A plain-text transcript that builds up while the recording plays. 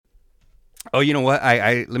Oh, you know what?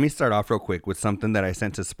 I let me start off real quick with something that I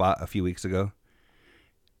sent to Spot a few weeks ago,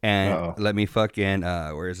 and Uh-oh. let me fucking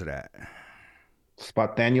where is it at?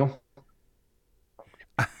 Spot Daniel,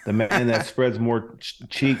 the man that spreads more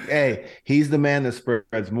cheek. Hey, he's the man that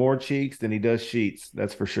spreads more cheeks than he does sheets.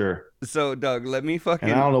 That's for sure. So, Doug, And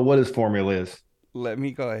I don't know what his formula is. let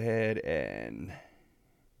me go ahead and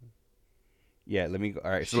yeah, let me go.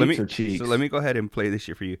 All right, Sheets or so let cheeks? me go ahead and play this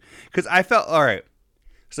shit for you because I felt all right.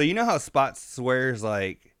 So you know how Spot swears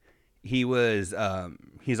like he's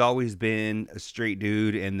always been a straight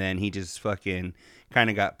dude, and then he just fucking kind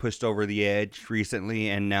of got pushed over the edge recently,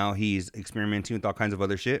 and now he's experimenting with all kinds of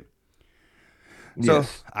other shit. So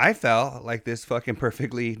Yes. I felt like this fucking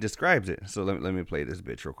perfectly describes it. So let me play this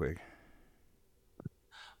bitch real quick.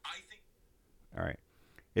 All right,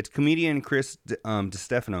 it's comedian Chris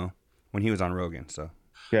DiStefano when he was on Rogan. So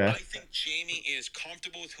Okay. I think Jamie is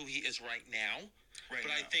comfortable with who he is right now. But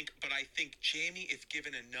I think Jamie, if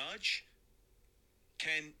given a nudge,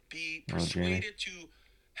 can be Oh, Jamie. persuaded to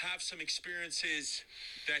have some experiences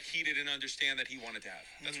that he didn't understand that he wanted to have.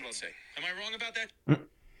 That's what I'll say. Am I wrong about that?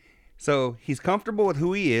 so he's comfortable with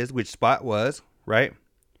who he is, which Spot was, right?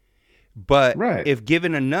 But Right. if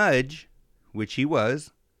given a nudge, which he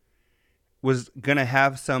was gonna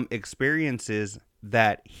have some experiences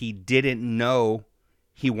that he didn't know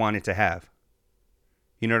he wanted to have.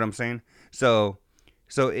 You know what I'm saying? So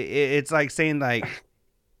it's like saying like,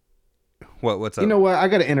 what's You up? know what? I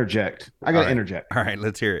got to interject. I got All to right, interject. all right,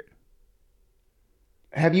 let's hear it.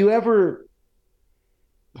 Have you ever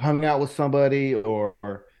hung out with somebody or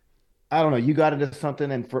I don't know, you got into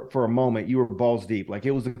something and for a moment you were balls deep. Like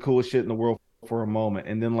it was the coolest shit in the world for a moment.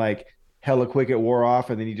 And then like hella quick it wore off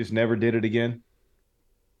and then you just never did it again.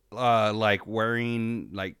 Like wearing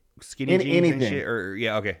like skinny jeans and shit, Anything. or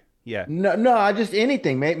yeah, okay, yeah, No, no, I just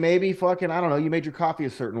anything. Maybe fucking, I don't know, you made your coffee a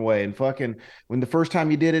certain way and fucking when the first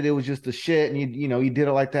time you did it, it was just the shit. And you did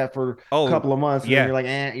it like that for a oh couple of months and then yeah, you're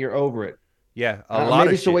like, you're over it. yeah, a lot Maybe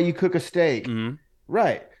of it's the way shit. you cook a steak. Mm-hmm.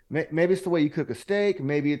 Right. Maybe it's the way you cook a steak.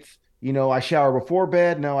 Maybe it's, I shower before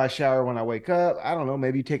bed. No, I shower when I wake up. I don't know.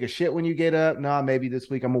 Maybe you take a shit when you get up. No, maybe this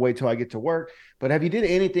week I'm gonna wait till I get to work. But have you did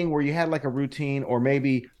anything where you had like a routine, or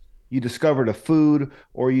maybe you discovered a food,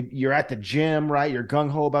 or you're at the gym, right? You're gung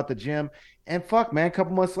ho about the gym, and fuck, man, a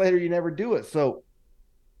couple months later you never do it. So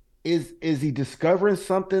is he discovering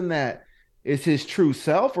something that is his true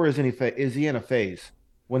self, or is he in a phase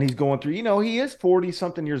when he's going through? He is 40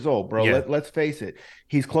 something years old, bro. Yeah. Let's face it.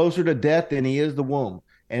 He's closer to death than he is the womb.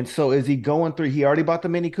 And so is he going through? He already bought the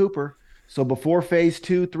Mini Cooper. So before phase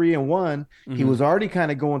two, three, and one, he Mm-hmm. was already kind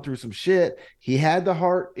of going through some shit. He had the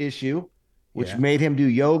heart issue, which Yeah. made him do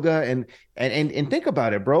yoga. And think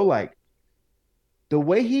about it, bro. Like the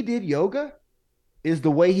way he did yoga is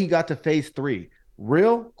the way he got to phase three.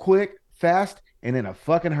 Real quick, fast, and in a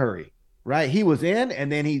fucking hurry. Right? He was in, and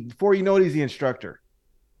then before you know it, he's the instructor.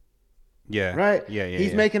 Yeah. Right? Yeah. Yeah.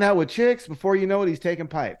 He's Yeah. making out with chicks. Before you know it, he's taking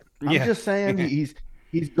pipe. I'm Yeah. just saying he's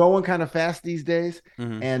going kind of fast these days.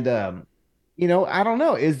 Mm-hmm. And I don't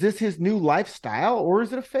know. Is this his new lifestyle or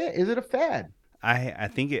is it a fad? Is it a fad? I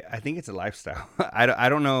think it's a lifestyle. I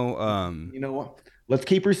don't know. You know what? Let's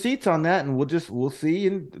keep receipts on that and we'll see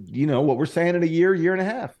and what we're saying in a year and a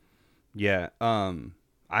half. Yeah.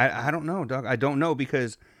 I don't know, dog. I don't know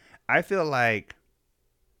because I feel like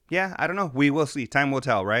yeah. I don't know. We will see. Time will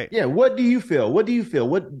tell, right? Yeah, what do you feel? What do you feel?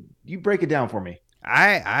 What you break it down for me?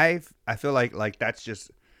 I feel like that's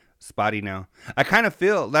just spotty now. I kind of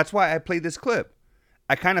feel that's why I played this clip.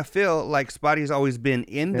 I kind of feel like Spotty's always been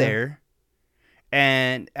in Yeah. there,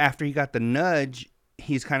 and after he got the nudge,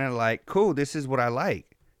 he's kind of like, cool. This is what I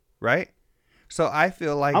like, right? So I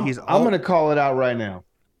feel like I'm he's I'm all gonna call it out right now.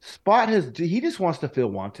 Spot he just wants to feel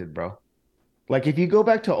wanted, bro. Like if you go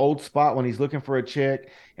back to old Spot when he's looking for a chick,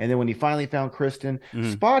 and then when he finally found Kristen,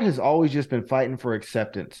 mm, Spot has always just been fighting for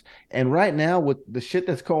acceptance. And right now, with the shit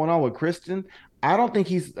that's going on with Kristen, I don't think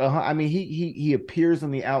he's. I mean, he appears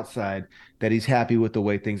on the outside that he's happy with the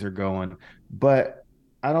way things are going, but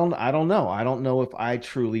I don't know. I don't know if I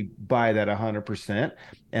truly buy that 100%.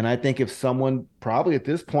 And I think if someone, probably at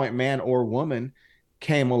this point, man or woman,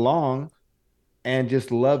 came along and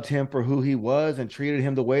just loved him for who he was and treated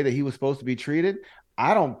him the way that he was supposed to be treated,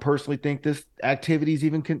 I don't personally think this activities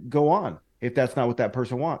even can go on if that's not what that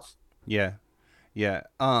person wants. yeah, yeah.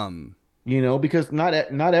 Because not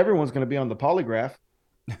everyone's going to be on the polygraph.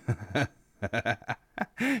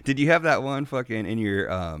 Did you have that one fucking in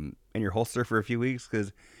your holster for a few weeks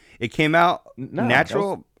because it came out No, that was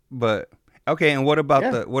natural, but okay. And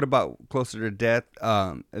yeah. what about closer to death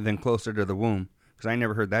than closer to the womb? Because I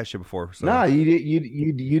never heard that shit before. So No,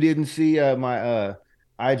 you didn't see my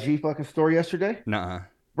IG fucking story yesterday? Nuh-uh.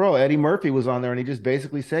 Bro, Eddie Murphy was on there and he just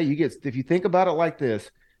basically said you get, if you think about it like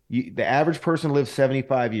this, the average person lives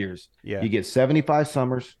 75 years. Yeah. You get 75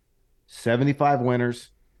 summers, 75 winters,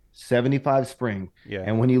 75 spring. Yeah.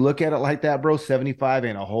 And when you look at it like that, bro, 75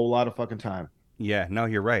 ain't a whole lot of fucking time. Yeah. No,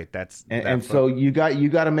 you're right. That's And, that and fuck. so you got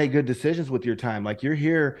to make good decisions with your time. Like you're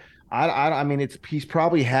here. I mean, it's he's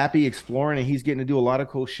probably happy exploring and he's getting to do a lot of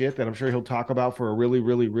cool shit that I'm sure he'll talk about for a really,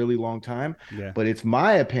 really, really long time. Yeah. But it's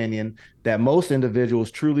my opinion that most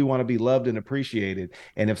individuals truly want to be loved and appreciated.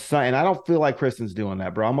 And if so, and I don't feel like Kristen's doing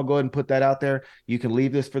that, bro. I'm gonna go ahead and put that out there. You can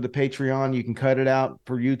leave this for the Patreon. You can cut it out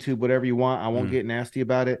for YouTube, whatever you want. I won't Mm. get nasty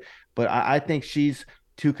about it. But I think she's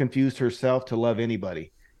too confused herself to love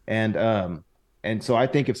anybody. And so I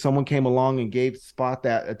think if someone came along and gave Spot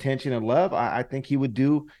that attention and love, I think he would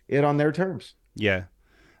do it on their terms. Yeah.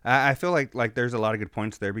 I feel like there's a lot of good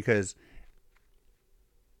points there because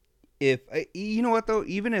if you know what though,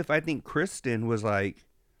 even if I think Kristen was like,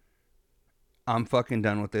 I'm fucking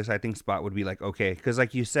done with this, I think Spot would be like, okay, because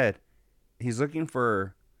like you said, he's looking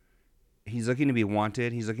for, he's looking to be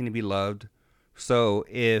wanted, he's looking to be loved. So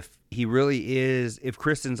if he really is, if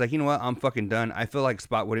Kristen's like, you know what, I'm fucking done, I feel like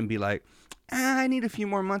Spot wouldn't be like, I need a few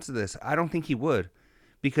more months of this. I don't think he would,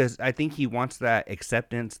 because I think he wants that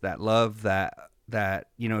acceptance, that love, that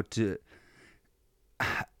you know to.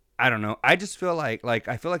 I don't know. I just feel like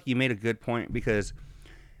I feel like you made a good point because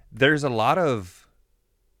there's a lot of.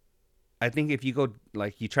 I think if you go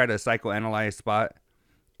like you try to psychoanalyze Spot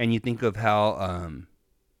and you think of how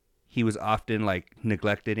he was often like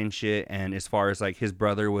neglected and shit, and as far as like his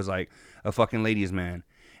brother was like a fucking ladies man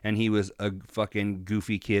and he was a fucking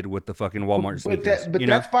goofy kid with the fucking Walmart sneakers, But you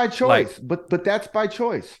know, that's by like choice. But that's by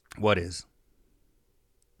choice. what is.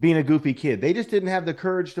 Being a goofy kid, they just didn't have the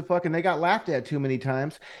courage to fucking. They got laughed at too many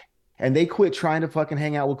times, and they quit trying to fucking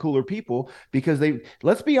hang out with cooler people because they.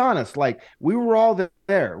 Let's be honest, like we were all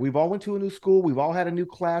there. We've all went to a new school. We've all had a new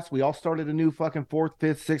class. We all started a new fucking fourth,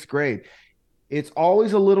 fifth, sixth grade. It's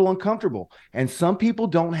always a little uncomfortable, and some people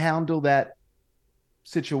don't handle that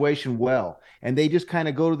situation well and they just kind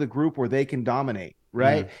of go to the group where they can dominate,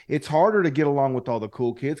 right? Mm, It's harder to get along with all the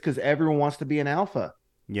cool kids because everyone wants to be an alpha,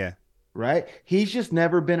 yeah, right? He's just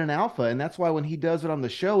never been an alpha, and that's why when he does it on the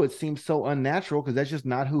show it seems so unnatural because that's just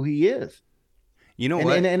not who he is. you know and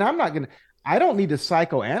and, what. and I'm not gonna, I don't need to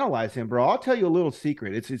psychoanalyze him, bro. I'll tell you a little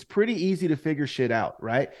secret. It's pretty easy to figure shit out,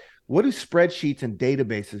 right? What do spreadsheets and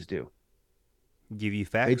databases do? Give you They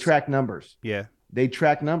facts. track numbers. Yeah, They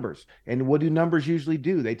track numbers. And what do numbers usually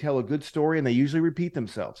do? They tell a good story and they usually repeat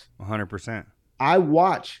themselves. 100%.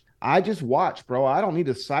 I just watch, bro. I don't need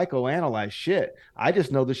to psychoanalyze shit. I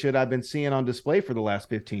just know the shit I've been seeing on display for the last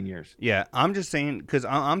 15 years. Yeah, I'm just saying because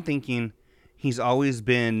I'm thinking he's always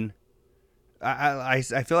been. I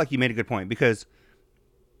feel like you made a good point because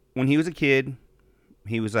when he was a kid,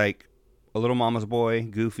 he was like a little mama's boy,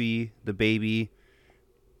 goofy, the baby,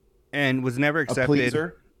 and was never A accepted.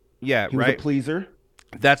 pleaser. Yeah, He was a right. pleaser.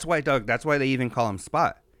 That's why, Doug. That's why they even call him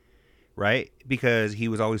Spot, right? Because he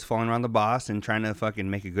was always following around the boss and trying to fucking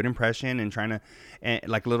make a good impression and trying to, and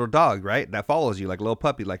like a little dog, right? That follows you, like a little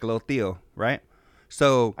puppy, like a little Theo, right?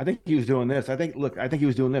 So, I think he was doing this. I think he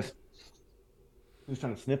was doing this. He was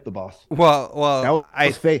trying to sniff the boss. well,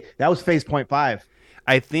 That was phase point five.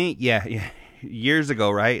 I think, yeah, years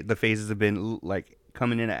ago, right? The phases have been like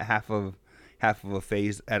coming in at half of a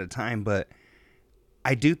phase at a time, but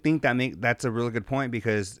I do think that's a really good point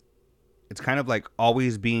because it's kind of like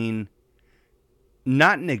always being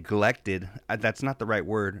not neglected. That's not the right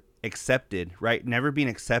word. Accepted, right? Never being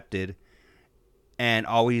accepted and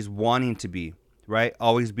always wanting to be, right?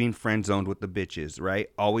 Always being friend zoned with the bitches, right?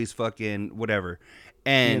 Always fucking whatever.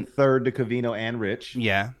 Being And third to Cavino and Rich.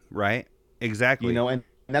 yeah, right? Exactly. And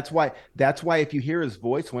that's why if you hear his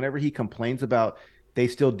voice whenever he complains about they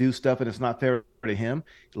still do stuff and it's not fair to him,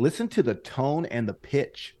 listen to the tone and the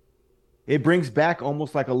pitch. It brings back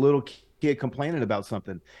almost like a little kid complaining about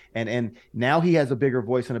something. And now he has a bigger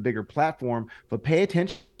voice and a bigger platform. But pay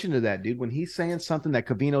attention to that, dude. When he's saying something that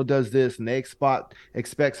Cavino does this and they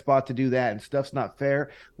expect Spot to do that and stuff's not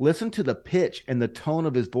fair, listen to the pitch and the tone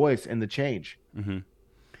of his voice and the change. Mm-hmm.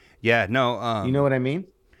 Yeah, no, You know what I mean?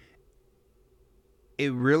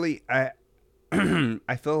 it really, I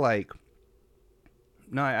feel like,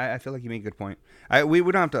 no, I feel like you made a good point. We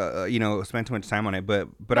don't have to, spend too much time on it, but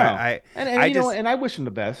No. I you know, just, and I wish him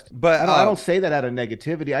the best. but, I don't say that out of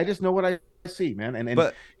negativity. I just know what I see, man. And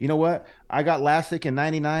but, you know what? I got LASIK in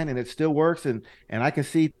 '99 and it still works, and I can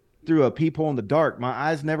see through a peephole in the dark. My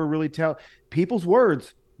eyes never really tell. People's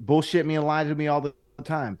words bullshit me and lie to me all the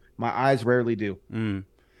time. My eyes rarely do.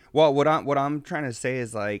 well, what I'm trying to say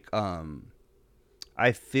is like,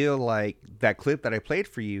 I feel like that clip that I played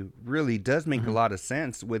for you really does make a lot of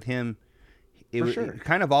sense with him. It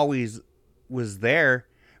kind of always was there,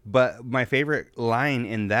 but my favorite line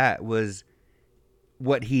in that was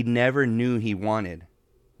what he never knew he wanted,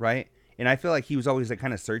 right? And I feel like he was always like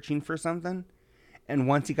kind of searching for something,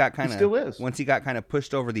 and He still is. once he got kind of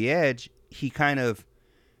pushed over the edge, he kind of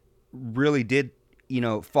really did,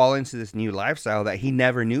 fall into this new lifestyle that he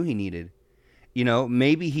never knew he needed.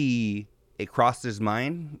 Maybe it crossed his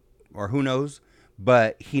mind, or who knows,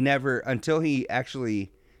 but he never, until he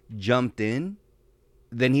actually jumped in,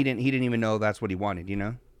 then he didn't even know that's what he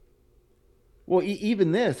wanted. Well,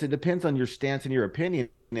 even this, it depends on your stance and your opinion.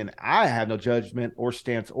 And I have no judgment or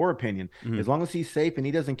stance or opinion. Mm-hmm. As long as he's safe and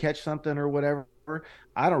he doesn't catch something or whatever,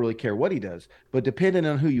 I don't really care what he does. But depending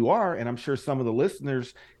on who you are, and I'm sure some of the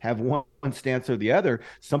listeners have one stance or the other,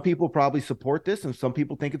 some people probably support this and some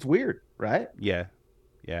people think it's weird, right? Yeah.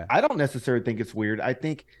 I don't necessarily think it's weird. I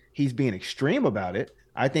think he's being extreme about it.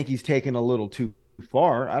 I think he's taken a little too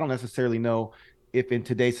far. I don't necessarily know if in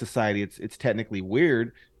today's society it's technically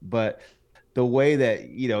weird, but the way that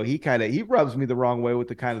he rubs me the wrong way with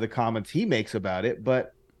the kind of the comments he makes about it.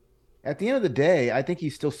 But at the end of the day, I think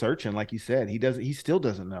he's still searching. Like you said, he still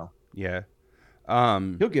doesn't know. Yeah.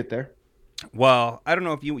 He'll get there. Well, I don't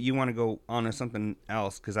know if you want to go on to something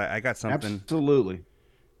else, because I got something. Absolutely.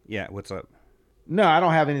 Yeah. What's up? No, I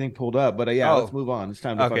don't have anything pulled up, but let's move on. It's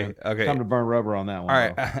time to time to burn rubber on that one. All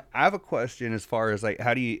right. I have a question as far as like,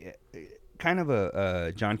 how do you kind of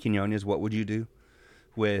a John Quinones, what would you do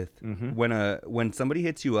with when somebody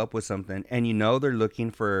hits you up with something and they're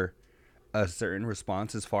looking for a certain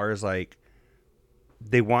response, as far as like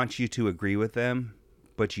they want you to agree with them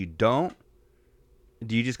but you don't?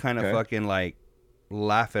 Do you just kind of fucking like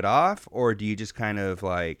laugh it off, or do you just kind of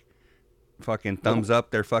like fucking thumbs up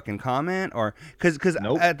their fucking comment? Or because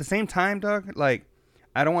at the same time, dog, like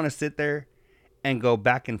I don't want to sit there and go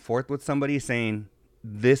back and forth with somebody saying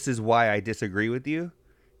this is why I disagree with you,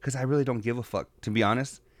 because I really don't give a fuck, to be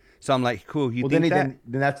honest. So I'm like, cool, then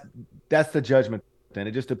that's the judgment. Then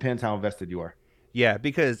it just depends how invested you are. Yeah,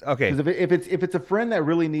 because if it's a friend that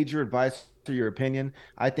really needs your advice or your opinion,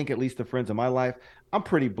 I think at least the friends in my life, I'm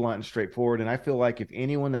pretty blunt and straightforward, and I feel like if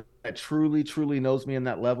anyone that truly knows me in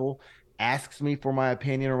that level asks me for my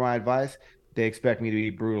opinion or my advice, they expect me to be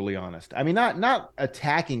brutally honest. I mean, not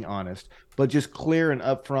attacking honest, but just clear and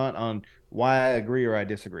upfront on why I agree or I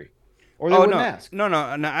disagree. Or they wouldn't ask. No,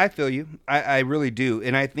 I feel you. I really do.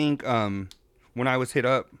 And I think when I was hit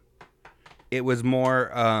up, it was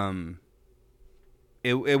more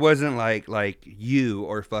it wasn't like you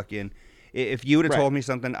or fucking, if you would have told me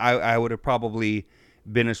something, I would have probably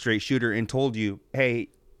been a straight shooter and told you, hey,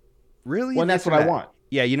 really? Well, that's what I want.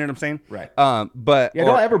 Yeah, you know what I'm saying? Right. But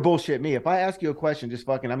don't ever bullshit me. If I ask you a question, just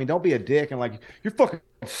fucking, don't be a dick and like, you're fucking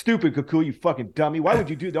stupid, Cuckoo, you fucking dummy. Why would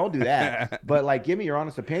you don't do that? But like, give me your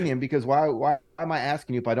honest opinion, because why am I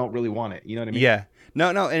asking you if I don't really want it? You know what I mean? Yeah. No,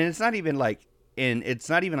 and it's not even like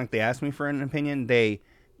they asked me for an opinion. They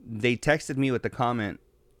texted me with the comment,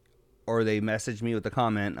 or they messaged me with the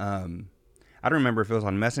comment. I don't remember if it was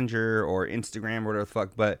on Messenger or Instagram or whatever the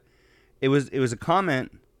fuck, but it was a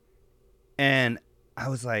comment, and I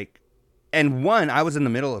was like, and one, I was in the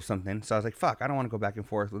middle of something, so I was like, fuck, I don't want to go back and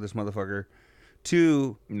forth with this motherfucker.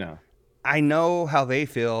 Two, no, I know how they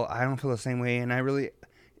feel. I don't feel the same way, and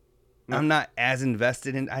I'm not as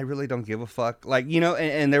invested in. I really don't give a fuck, like,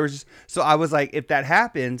 and there was just, so I was like, if that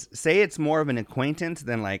happens, say it's more of an acquaintance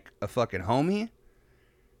than like a fucking homie,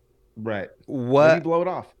 right? What? Then you blow it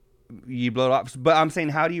off. You blow it off. But I'm saying,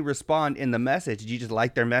 how do you respond in the message? Do you just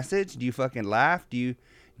like their message? Do you fucking laugh? Do you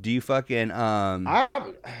fucking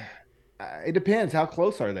it depends. How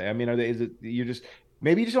close are they? I mean, maybe you just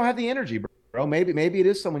don't have the energy, bro. Maybe it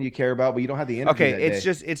is someone you care about, but you don't have the energy. Okay,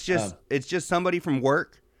 it's just somebody from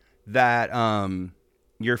work that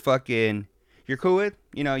you're cool with.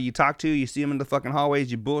 You talk to, you see them in the fucking hallways,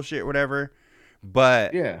 you bullshit, whatever.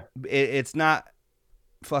 But yeah, it's not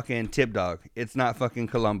fucking Tip Dog. It's not fucking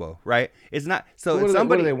Columbo, right? It's not. So what it's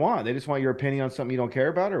somebody. What do they want? They just want your opinion on something you don't care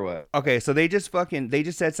about, or what? Okay, so they just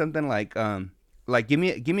said something like give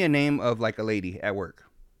me a name of like a lady at work.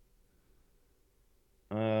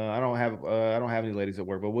 I don't have any ladies at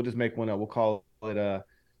work, but we'll just make one up. We'll call it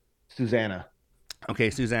Susanna.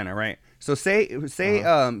 Okay, Susanna, right? So say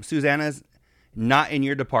Susanna's not in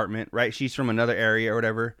your department, right? She's from another area or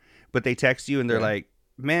whatever, but they text you and they're like,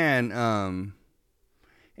 man,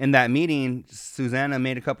 in that meeting, Susanna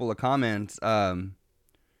made a couple of comments.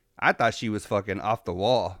 I thought she was fucking off the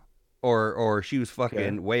wall, or she was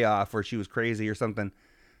fucking way off, or she was crazy or something.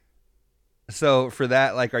 So for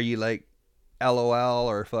that, like, are you like LOL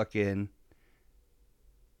or fucking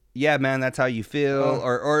yeah, man, that's how you feel,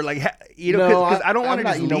 Uh, or like, no, because I don't want I'm to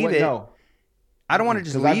not. just You know leave what? it. No, I don't want to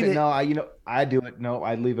just because I've leave been it. no, I do it. No,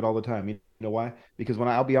 I leave it all the time. You know why? Because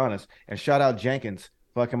I'll be honest, and shout out Jenkins,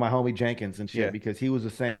 fucking my homie Jenkins and shit, Yeah, because he was the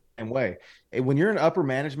same way. And when you're in upper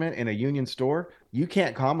management in a union store, you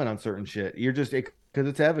can't comment on certain shit. You're just because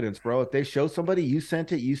it's evidence, bro. If they show somebody you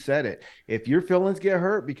sent it, you said it. If your feelings get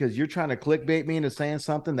hurt because you're trying to clickbait me into saying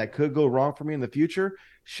something that could go wrong for me in the future,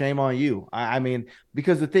 shame on you. I mean,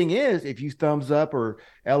 because the thing is, if you thumbs up or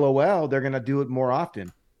LOL, they're gonna do it more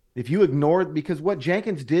often. If you ignore, because what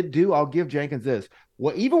Jenkins did do, I'll give Jenkins this.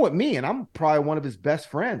 Well, even with me, and I'm probably one of his best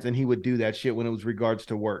friends, and he would do that shit when it was regards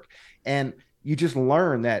to work. And you just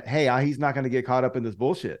learn that, hey, he's not going to get caught up in this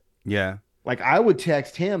bullshit. yeah, Like I would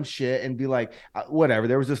text him shit and be like, whatever.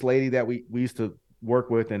 There was this lady that we used to work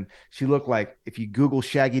with, and she looked like, if you Google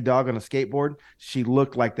Shaggy Dog on a skateboard, she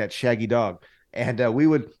looked like that Shaggy Dog. And we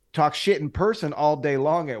would talk shit in person all day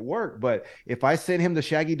long at work. But if I sent him the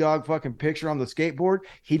Shaggy Dog fucking picture on the skateboard,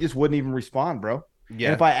 he just wouldn't even respond, bro.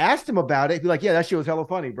 And yeah, if I asked him about it, he'd be like, yeah, that shit was hella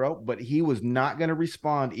funny, bro. But he was not going to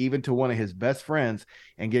respond even to one of his best friends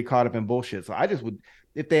and get caught up in bullshit. So I just would,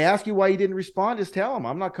 if they ask you why you didn't respond, just tell them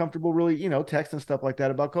I'm not comfortable really, texting stuff like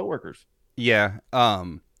that about coworkers. yeah.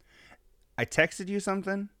 I texted you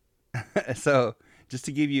something, so just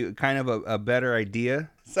to give you kind of a better idea.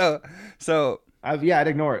 So I'd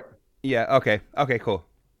ignore it. yeah, okay, okay, cool,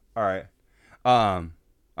 all right.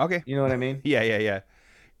 Okay, You know what I mean? yeah, yeah, yeah,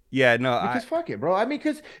 yeah. No, I Because fuck it, bro. I mean,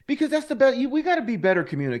 because that's the best. We got to be better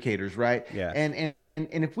communicators, right? yeah, And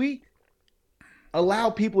if we allow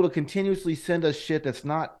people to continuously send us shit that's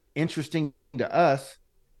not interesting to us,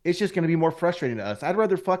 it's just going to be more frustrating to us. I'd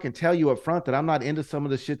rather fucking tell you up front that I'm not into some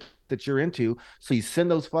of the shit that you're into. So you send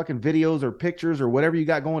those fucking videos or pictures or whatever you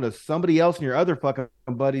got going to somebody else and your other fucking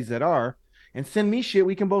buddies that are, and send me shit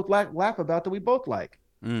we can both laugh about that we both like.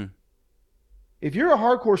 mm, If you're a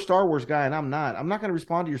hardcore Star Wars guy and I'm not going to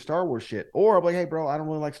respond to your Star Wars shit. Or I'll be like, hey, bro, I don't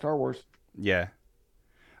really like Star Wars. yeah,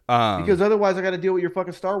 Because otherwise, I got to deal with your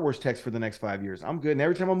fucking Star Wars text for the next 5 years. I'm good. And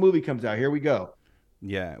every time a movie comes out, here we go.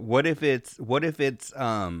 yeah. What if it's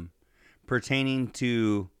pertaining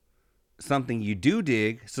to something you do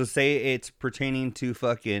dig? So say it's pertaining to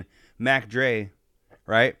fucking Mac Dre,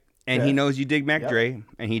 right? And he Okay. knows you dig Mac Yep. Dre,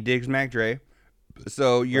 and he digs Mac Dre.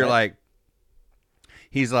 So you're Right. like,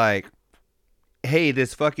 he's like, hey,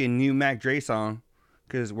 this fucking new Mac Dre song,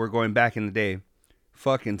 because we're going back in the day,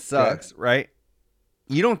 fucking Okay. sucks, right?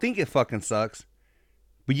 You don't think it fucking sucks,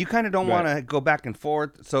 but you kind of don't want Right. to go back and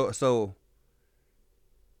forth. So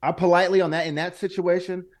I politely on that in that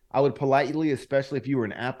situation, I would politely, especially if you were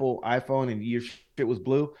an Apple iPhone and your shit was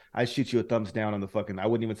blue, I'd shoot you a thumbs down on the fucking. I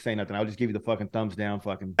wouldn't even say nothing. I would just give you the fucking thumbs down,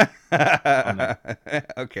 fucking on that.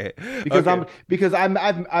 okay, because okay,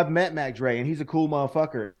 I've met Mac Dre and he's a cool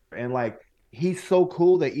motherfucker and like he's so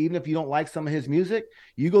cool that even if you don't like some of his music,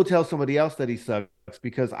 you go tell somebody else that he sucks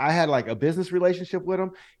because I had like a business relationship with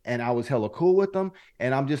him and I was hella cool with him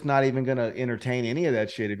and I'm just not even gonna entertain any of that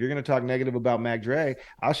shit. If you're gonna talk negative about Mac Dre,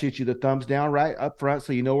 I'll shoot you the thumbs down right up front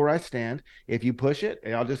so you know where I stand. If you push it,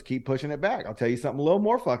 I'll just keep pushing it back. I'll tell you something a little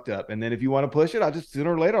more fucked up, and then if you want to push it, I'll just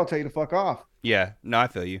sooner or later I'll tell you to fuck off. yeah, no, I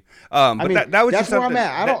feel you. I But mean, that was just that's where I'm something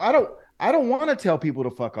at. that I don't want to tell people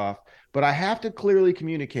to fuck off, but I have to clearly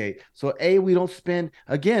communicate. So we don't spend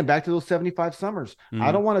again back to those 75 summers.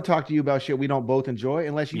 I mhm, don't want to talk to you about shit we don't both enjoy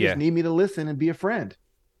unless you just yeah, need me to listen and be a friend.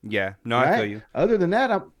 yeah, no, I feel Right? you. Other than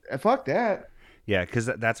that, I'm fuck that. Yeah, because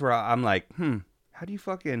that's where I'm like, how do you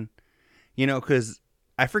fucking, because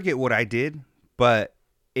I forget what I did, but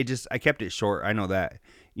I kept it short. I know that,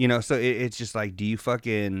 so it's just like, do you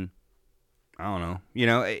fucking, I don't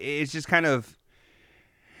know, it's just kind of,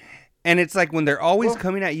 and it's like when they're always Well,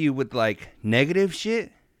 coming at you with like negative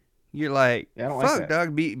shit, you're like, yeah, I don't like fuck, that.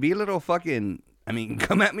 dog, be a little fucking, I mean,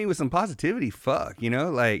 come at me with some positivity, fuck,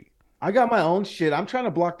 like, I got my own shit. I'm trying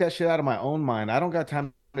to block that shit out of my own mind. I don't got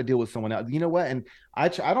time to deal with someone else. You know what? And I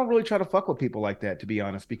don't really try to fuck with people like that, to be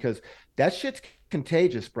honest, because that shit's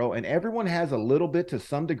contagious, bro. And everyone has a little bit to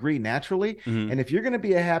some degree naturally. mhm, And if you're going to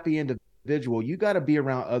be a happy individual, you got to be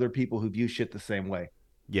around other people who view shit the same way.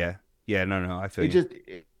 yeah, yeah, no, I feel It you. just,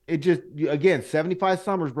 it just, again, 75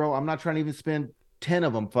 summers, bro. I'm not trying to even spend 10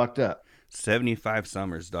 of them fucked up. 75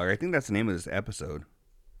 summers, dog. I think that's the name of this episode.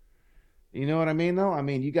 You know what I mean, though? I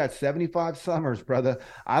mean, you got 75 summers, brother.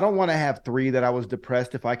 I don't want to have three that I was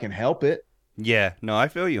depressed if I can help it. Yeah, no, I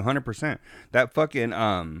feel you 100%. That fucking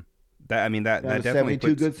that I mean Down that to definitely 72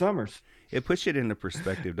 puts good summers. it puts shit into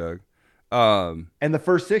perspective, Doug. Um And the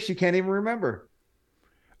first six you can't even remember.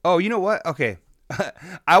 oh, you know what? Okay.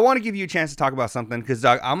 I want to give you a chance to talk about something because,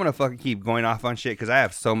 Doug, I'm gonna fucking keep going off on shit because I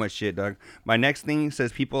have so much shit, Doug. My next thing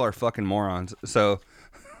says people are fucking morons. So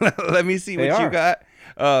let me see They what you are. got.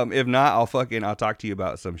 If not, I'll talk to you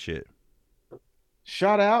about some shit.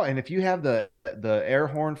 Shout out, and if you have the air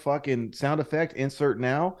horn fucking sound effect, insert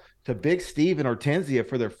now to Big Steve and Hortensia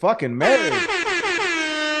for their fucking marriage.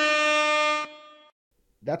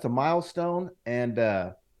 That's a milestone, and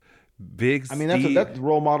Big I mean Steve. that's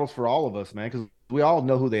role models for all of us, man, because we all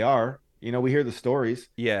know who they are. You know, we hear the stories,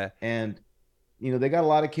 Yeah, and you know they got a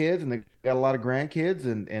lot of kids and they got a lot of grandkids,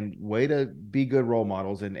 and way to be good role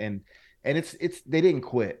models, and it's they didn't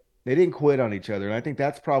quit. They didn't quit on each other, and I think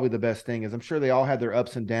that's probably the best thing. Is I'm sure they all had their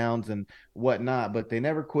ups and downs and whatnot, but they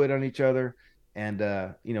never quit on each other. And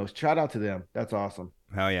you know, shout out to them. That's awesome.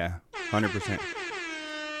 hell yeah, 100%.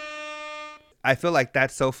 I feel like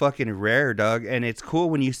that's so fucking rare, Doug, and it's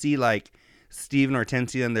cool when you see like Steve and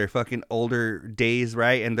Hortensia in their fucking older days,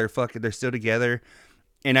 right? And they're still together,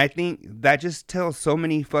 and I think that just tells so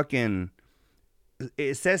many fucking.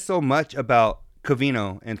 It says so much about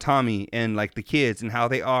Covino and Tommy and like the kids and how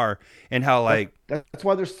they are and how like That's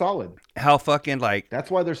why they're solid. how fucking like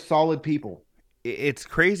That's why they're solid people. it's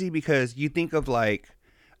crazy because you think of like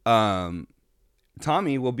um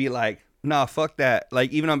Tommy will be like, nah, fuck that.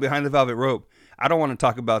 Like even on Behind the Velvet Rope, I don't want to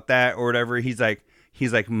talk about that or whatever. He's like,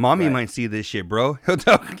 mommy Right. might see this shit, bro. He'll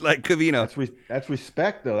talk like Covino. That's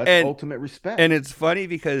respect though. That's And ultimate respect. and it's funny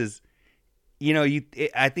because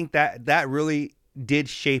I think that really did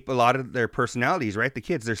shape a lot of their personalities, right? The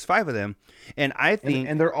kids, there's 5 of them, and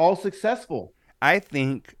And they're all successful. I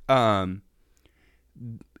think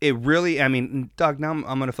it really, I mean, Doug, now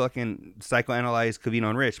I'm gonna fucking psychoanalyze Covino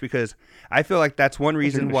and Rich because I feel like that's one You're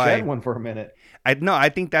reason gonna shed why one for a minute. I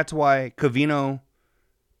think that's why Covino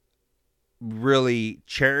really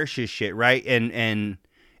cherishes shit, right? And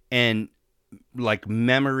like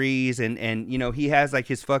memories and he has like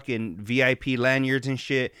his fucking VIP lanyards and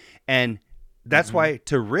shit, and that's Mm-hmm. why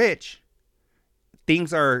to Rich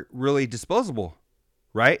things are really disposable,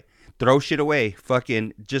 right? Throw shit away,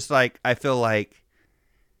 fucking just like I feel like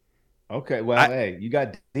Okay, well, I hey, you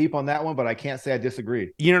got deep on that one, but I can't say I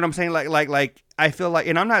disagree. you know what I'm saying, like I feel like,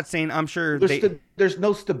 and I'm not saying I'm sure they There's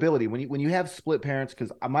no stability when you have split parents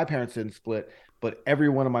because my parents didn't split, but every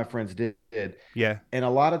one of my friends did. yeah And a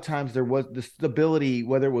lot of times there was the stability,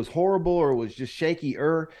 whether it was horrible or it was just shaky,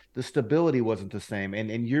 the stability wasn't the same.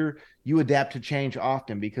 And you adapt to change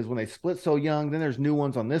often because when they split so young, then there's new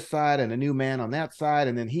ones on this side and a new man on that side,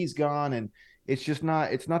 and then he's gone, and it's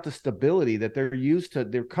not the stability that they're used to.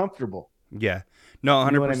 They're comfortable. yeah no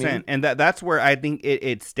You know what I 100%, mean? and that's where I think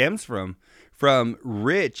it stems from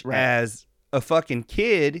Rich Right. as a fucking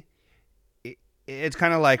kid. It's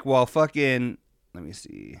kind of like, well, fucking, let me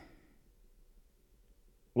see.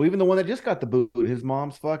 Well, even the one that just got the boot, his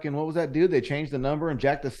mom's fucking, what was that dude? They changed the number and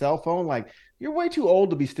jacked the cell phone. Like, you're way too old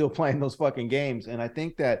to be still playing those fucking games. And I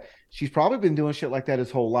think that she's probably been doing shit like that his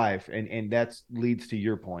whole life. And that's leads to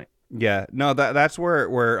your point. Yeah, no, that's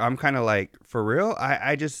where I'm kind of like, for real.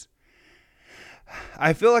 I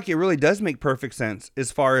feel like it really does make perfect sense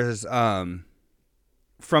as far as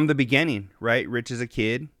from the beginning, right? Rich is a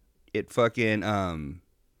kid. It fucking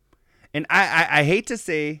and I hate to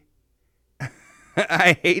say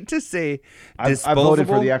I hate to say I voted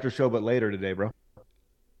for the disposable. after show, but later today, bro.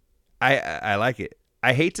 I like it.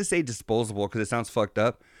 I hate to say disposable because it sounds fucked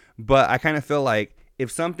up, but I kind of feel like if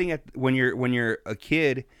something when you're a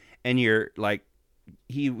kid and you're like,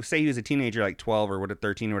 he was a teenager, like 12 or what,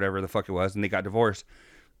 13 or whatever the fuck it was, and they got divorced.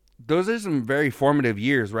 Those are some very formative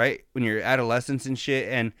years, right? When you're adolescents and shit,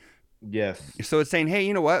 and Yes. so it's saying, hey,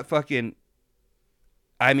 you know what, fucking.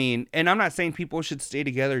 I mean, and I'm not saying people should stay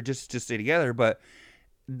together just to stay together, but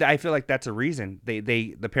I feel like that's a reason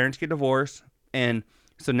the parents get divorced, and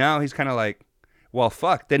so now he's kind of like, well,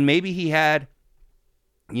 fuck. Then maybe he had,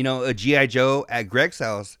 a GI Joe at Greg's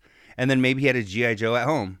house, and then maybe he had a GI Joe at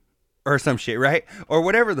home, or some shit, right? Or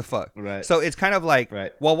whatever the fuck. Right. So it's kind of like,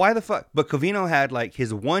 Right. well, why the fuck? But Covino had like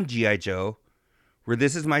his one GI Joe, where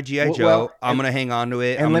this is my GI Well, Joe. I'm gonna hang on to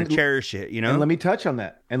it. I'm and gonna let cherish it. You and know? let me touch on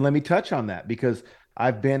that. And let me touch on that because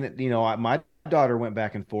I've been, my daughter went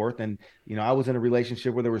back and forth, and I was in a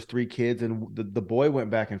relationship where there was 3 kids, and the boy went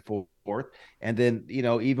back and forth, and then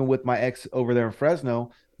even with my ex over there in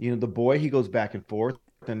Fresno, the boy he goes back and forth,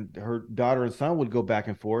 and her daughter and son would go back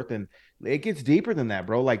and forth, and it gets deeper than that,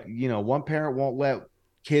 bro. Like one parent won't let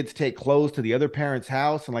kids take clothes to the other parent's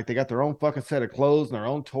house, and like they got their own fucking set of clothes and their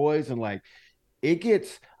own toys, and like it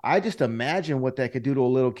gets I just imagine what that could do to a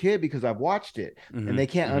little kid because I've watched it, and Mm-hmm. they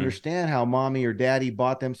can't Mm-hmm. understand how mommy or daddy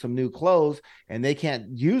bought them some new clothes and they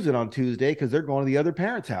can't use it on Tuesday because they're going to the other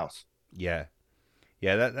parent's house. Yeah.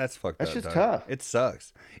 Yeah, that's fucked That's up, just dog. tough. It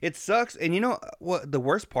sucks. It sucks. And you know what? The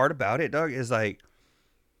worst part about it, dog, is like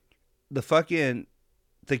the fucking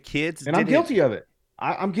the kids And I'm didn't. guilty of it.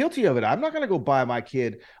 I'm guilty of it. I'm not gonna go buy my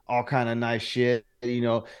kid all kind of nice shit,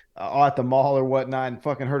 at the mall or whatnot, and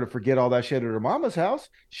fucking her to forget all that shit at her mama's house.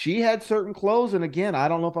 She had certain clothes, and again, I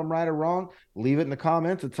don't know if I'm right or wrong. Leave it in the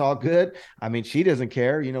comments. It's all good. I mean, she doesn't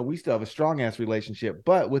care. We still have a strong ass relationship.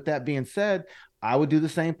 But with that being said, I would do the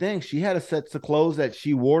same thing. She had a set of clothes that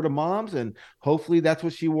she wore to mom's, and hopefully that's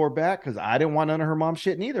what she wore back because I didn't want none of her mom's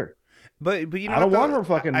shit neither. But you know I what don't want though? her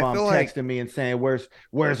fucking I mom feel like texting me and saying,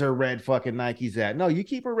 where's her red fucking Nikes at? No, you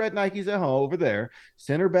keep her red Nikes at home over there.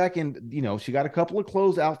 Send her back in, she got a couple of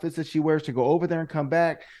clothes outfits that she wears to go over there and come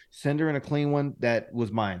back. Send her in a clean one that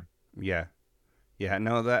was mine. yeah, yeah.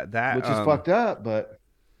 No, that Which is fucked up, but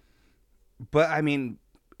I mean,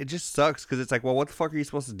 it just sucks because it's like, well, what the fuck are you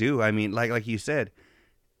supposed to do? I mean, like you said,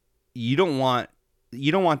 you don't want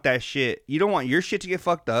that shit. You don't want your shit to get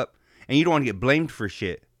fucked up, and you don't want to get blamed for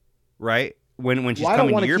shit, right? When she's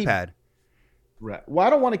coming to your pad. Right. Well, I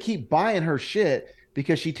don't want to keep buying her shit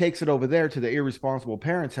because she takes it over there to the irresponsible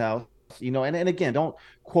parents' house. And again, don't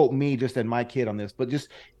quote me just and my kid on this, but just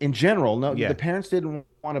in general, no, Yeah. the parents didn't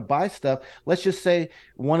want to buy stuff. Let's just say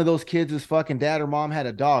one of those kids' fucking dad or mom had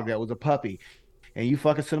a dog that was a puppy, and you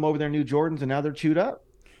fucking send them over their new Jordans, and now they're chewed up.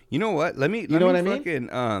 You know what? Let me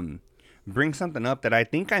fucking bring something up that I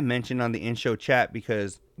think I mentioned on the in-show chat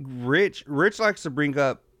because Rich likes to bring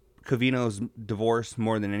up Covino's divorce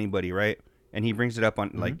more than anybody, right? And he brings it up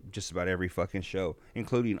on like just about every fucking show,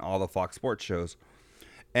 including all the Fox Sports shows.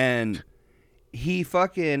 And he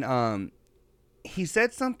fucking he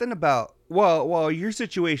said something about well your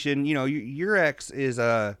situation, your ex is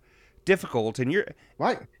difficult and you're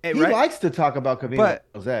right. He likes to talk about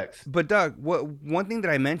Covino's ex. But Doug, one thing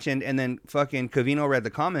that I mentioned and then fucking Covino read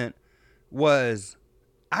the comment was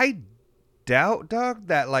I doubt, Doug,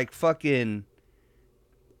 that like fucking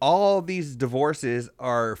all these divorces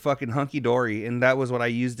are fucking hunky-dory, and that was what I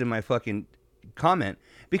used in my fucking comment.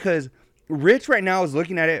 Because Rich right now is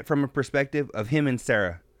looking at it from a perspective of him and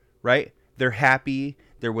Sarah, right? They're happy,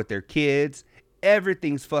 they're with their kids,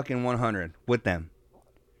 everything's fucking 100 with them.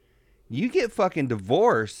 You get fucking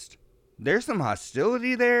divorced, there's some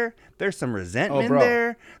hostility there, there's some resentment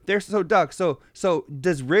there. There's Doug, so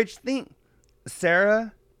does Rich think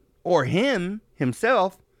Sarah or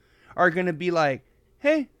himself are gonna be like,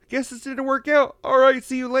 hey, guess this didn't work out. All right,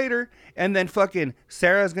 see you later. And then fucking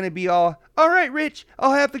Sarah's going to be all right, Rich,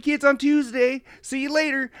 I'll have the kids on Tuesday. See you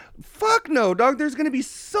later. Fuck no, dog. There's going to be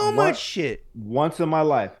so much shit. Once in my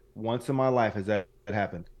life has that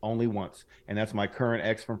happened. Only once. And that's my current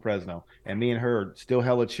ex from Fresno. And me and her are still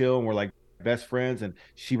hella chill, and we're like best friends. And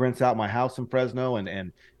she rents out my house in Fresno,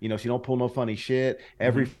 and she don't pull no funny shit.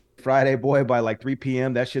 Every Friday, boy, by like 3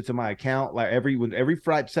 p.m. that shit's in my account. Like every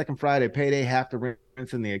second Friday payday, half the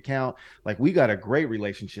rent's in the account. Like we got a great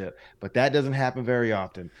relationship, but that doesn't happen very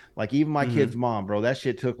often. Like even my kid's mom, bro, that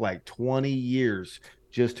shit took like 20 years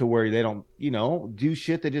just to where they don't, do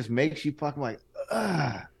shit that just makes you fucking like,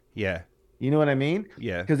 ugh. Yeah. You know what I mean?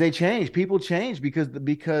 Yeah. Because they change. People change because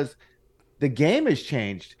the game has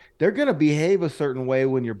changed. They're going to behave a certain way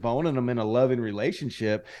when you're boning them in a loving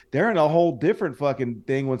relationship. They're in a whole different fucking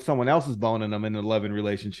thing when someone else is boning them in a loving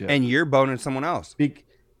relationship. And you're boning someone else.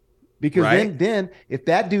 Because then if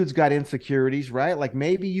that dude's got insecurities, right? Like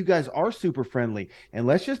maybe you guys are super friendly. And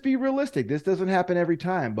let's just be realistic. This doesn't happen every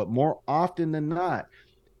time, but more often than not,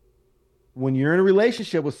 when you're in a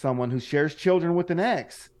relationship with someone who shares children with an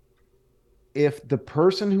ex, if the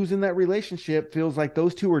person who's in that relationship feels like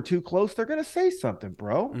those two are too close, they're going to say something,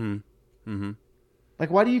 bro. Mm-hmm. Like,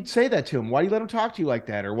 why do you say that to him? Why do you let him talk to you like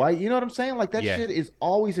that? Or why, you know what I'm saying? Like that shit is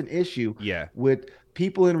always an issue with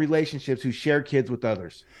people in relationships who share kids with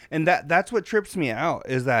others. And that's what trips me out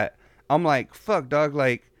is that I'm like, fuck, dog.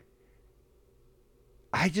 Like,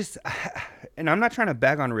 and I'm not trying to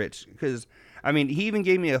bag on Rich because, I mean, he even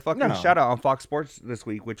gave me a fucking shout out on Fox Sports this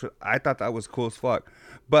week, which I thought that was cool as fuck.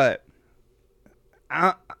 But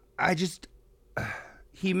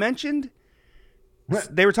he mentioned,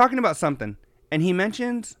 they were talking about something, and he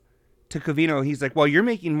mentions to Covino, he's like, well, you're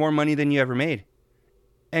making more money than you ever made.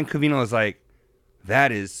 And Covino was like,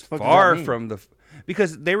 that is far from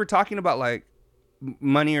because they were talking about like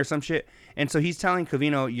money or some shit. And so he's telling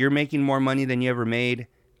Covino, you're making more money than you ever made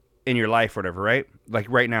in your life, or whatever, right? Like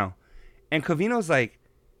right now. And Covino's like,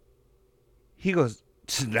 he goes,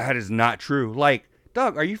 that is not true. Like,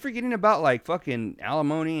 Doug, are you forgetting about like fucking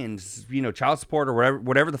alimony and child support or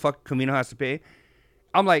whatever the fuck Covino has to pay?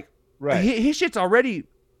 I'm like, his shit's already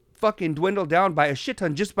fucking dwindle down by a shit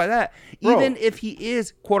ton just by that. Bro. Even if he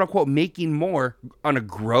is quote unquote making more on a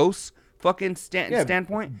gross fucking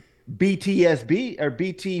standpoint. BTSB or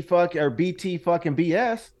BT fucking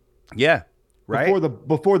BS. Yeah. Right.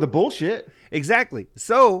 Before the bullshit. Exactly.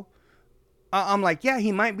 So I'm like, yeah,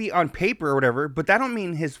 he might be on paper or whatever, but that don't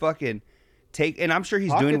mean his fucking take. And I'm sure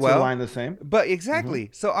he's doing Pockets well. are lined the same. But exactly.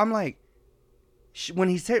 So I'm like,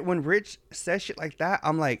 when Rich says shit like that,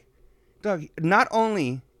 I'm like, Doug, not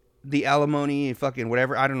only the alimony and fucking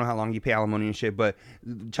whatever, I don't know how long you pay alimony and shit, but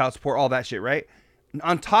child support, all that shit, right?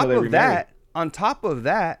 On top of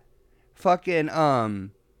that, fucking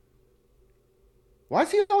why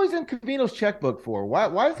is he always in Covino's checkbook for?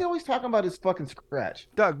 Why is he always talking about his fucking scratch?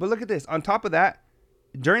 Doug, but look at this. On top of that,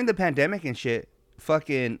 during the pandemic and shit,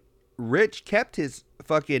 fucking Rich kept his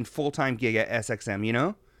fucking full-time gig at SXM, you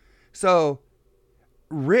know? So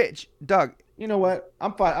Rich, Doug, you know what?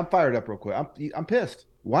 I'm fired up real quick. I'm pissed.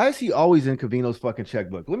 Why is he always in Covino's fucking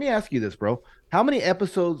checkbook? Let me ask you this, bro. How many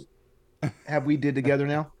episodes have we did together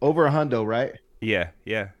now? Over 100, right? Yeah.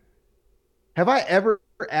 Have I ever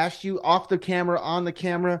asked you off the camera, on the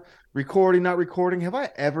camera, recording, not recording? Have I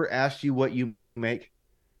ever asked you what you make?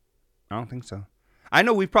 I don't think so. I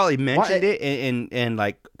know we've probably mentioned it in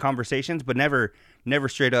like conversations, but never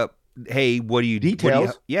straight up. Hey, what do you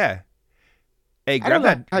details? Yeah. Hey, grab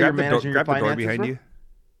the door behind you.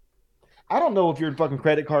 I don't know if you're in fucking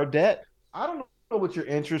credit card debt. I don't know what your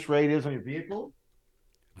interest rate is on your vehicle.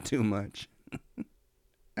 Too much.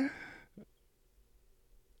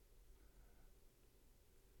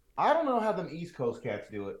 I don't know how them East Coast cats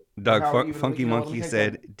do it. Doug, Funky Monkey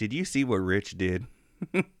said, "Did you see what Rich did?"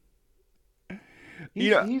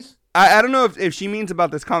 I don't know if she means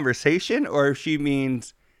about this conversation or if she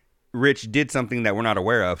means Rich did something that we're not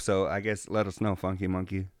aware of. So I guess let us know, Funky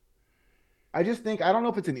Monkey. I just think, I don't know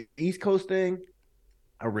if it's an East Coast thing,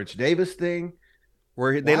 a Rich Davis thing.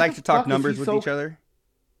 Where they like to talk numbers with each other.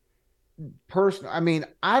 I mean,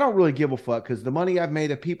 I don't really give a fuck because the money I've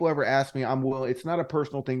made, if people ever ask me, I'm willing. It's not a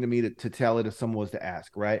personal thing to me to tell it if someone was to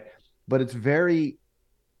ask, right? But it's very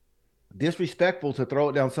disrespectful to throw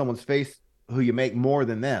it down someone's face who you make more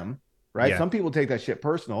than them, right? Yeah. Some people take that shit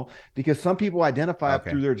personal because some people identify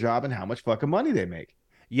through their job and how much fucking money they make.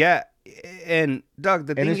 Yeah, and Doug,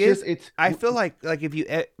 the thing is, I feel like if you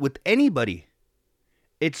with anybody,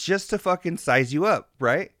 it's just to fucking size you up,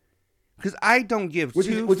 right? Because I don't give two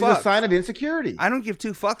fucks. Which is a sign of insecurity. I don't give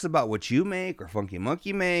two fucks about what you make or Funky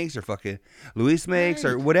Monkey makes or fucking Luis makes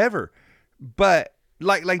or whatever. But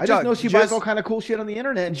like I just know she buys all kind of cool shit on the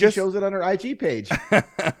internet and she shows it on her IG page. I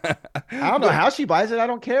don't know how she buys it. I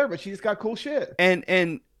don't care, but she's got cool shit.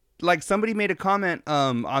 And like somebody made a comment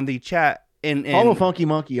on the chat and follow Funky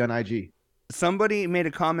Monkey on IG. Somebody made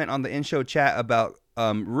a comment on the in-show chat about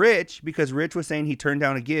Rich because Rich was saying he turned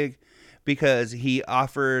down a gig because he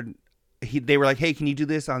offered. They were like, hey, can you do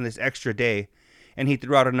this on this extra day? And he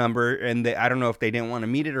threw out a number, and I don't know if they didn't want to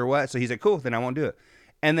meet it or what. So he's like, cool, then I won't do it.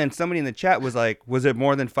 And then somebody in the chat was like, was it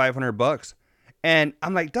more than $500? And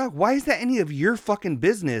I'm like, Doug, why is that any of your fucking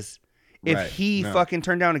business if he fucking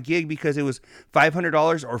turned down a gig because it was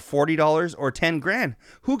 $500 or $40 or $10,000?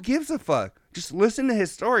 Who gives a fuck? Just listen to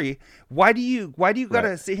his story. Why do you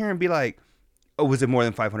gotta sit here and be like, oh, was it more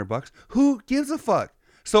than $500? Who gives a fuck?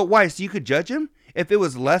 So why? So you could judge him? If it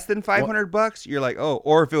was less than $500, you're like, oh,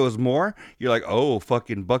 or if it was more, you're like, oh,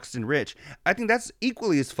 fucking Buxton Rich. I think that's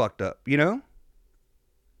equally as fucked up, you know?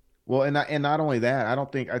 Well, and not only that, I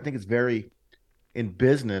think it's very, in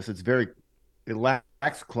business, it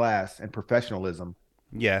lacks class and professionalism.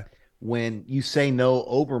 Yeah. When you say no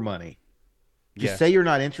over money, just say you're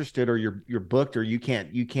not interested or you're booked or you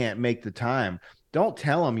can't make the time. Don't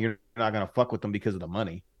tell them you're not gonna fuck with them because of the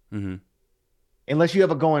money. Mm-hmm. Unless you have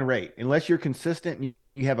a going rate, unless you're consistent,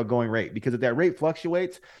 you have a going rate. Because if that rate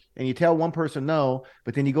fluctuates and you tell one person no,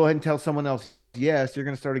 but then you go ahead and tell someone else yes, you're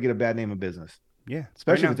going to start to get a bad name in business. Yeah.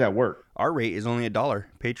 Especially if it's at work. Our rate is only $1.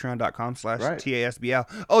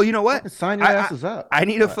 Patreon.com/TASBL. Oh, you know what? Sign your asses up. I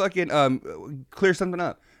need to fucking clear something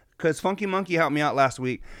up. Because Funky Monkey helped me out last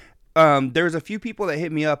week. There was a few people that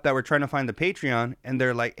hit me up that were trying to find the Patreon. And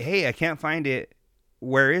they're like, hey, I can't find it.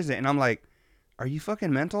 Where is it? And I'm like, are you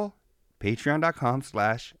fucking mental?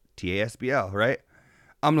 Patreon.com/TASBL, right?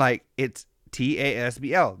 I'm like, it's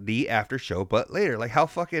TASBL, the after show, but later. Like, how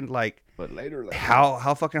fucking, like, but later.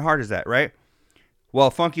 How fucking hard is that, right?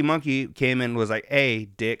 Well, Funky Monkey came in and was like, hey,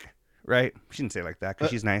 dick, right? She didn't say it like that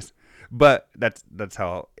because she's nice, but that's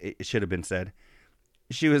how it should have been said.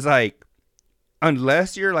 She was like,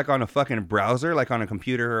 unless you're like on a fucking browser, like on a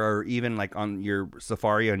computer or even like on your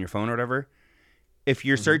Safari on your phone or whatever, if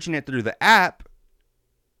you're searching it through the app,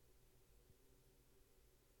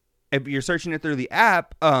 If you're searching it through the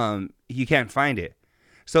app, you can't find it.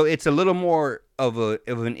 So it's a little more of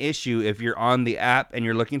an issue if you're on the app and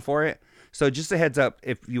you're looking for it. So just a heads up,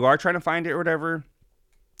 if you are trying to find it or whatever,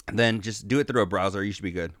 then just do it through a browser. You should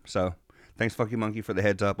be good. So thanks, Funky Monkey, for the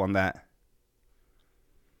heads up on that.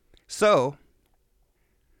 So,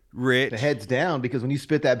 Rich. The head's down because when you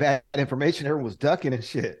spit that bad information, everyone was ducking and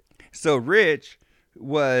shit. So Rich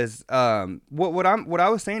was what I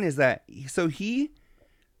was saying is that he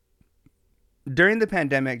during the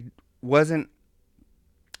pandemic wasn't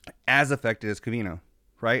as affected as Covino,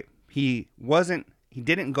 right? He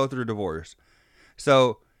didn't go through a divorce.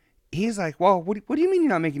 So he's like, well, what do you mean you're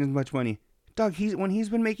not making as much money? Dog, he's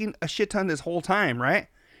been making a shit ton this whole time, right?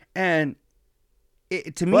 And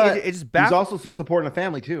it just baffles. He's also supporting a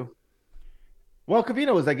family too. Well,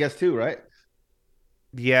 Covino is, I guess, too, right?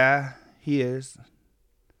 Yeah, he is.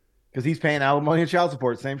 Because he's paying alimony and child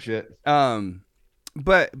support, same shit.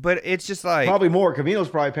 But it's just like probably more. Covino's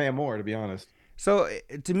probably paying more, to be honest. So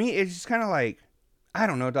to me, it's just kind of like, I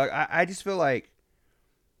don't know, dog. I just feel like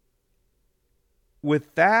I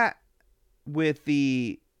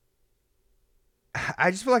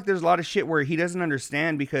just feel like there's a lot of shit where he doesn't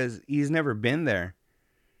understand because he's never been there,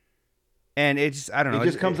 and it just, I don't know. It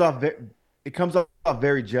just comes off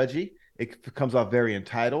very judgy. It comes off very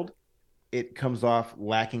entitled. It comes off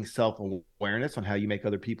lacking self-awareness on how you make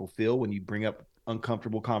other people feel when you bring up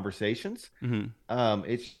uncomfortable conversations. Mm-hmm.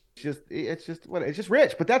 It's just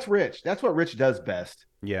Rich, but that's Rich. That's what Rich does best.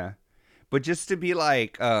 Yeah. But just to be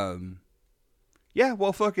like, yeah,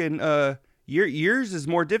 well, fucking, yours is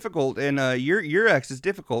more difficult and, your ex is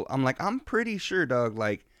difficult. I'm like, I'm pretty sure, dog,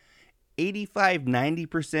 like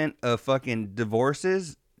 85-90% of fucking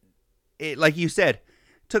divorces, it, like you said,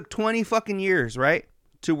 took 20 fucking years, right?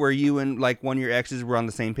 To where you and like one of your exes were on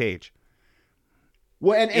the same page.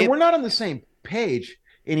 Well, and we're not on the same page.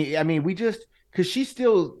 Because she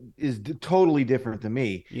still is totally different than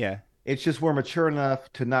me. Yeah. It's just we're mature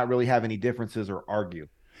enough to not really have any differences or argue.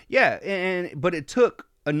 Yeah, but it took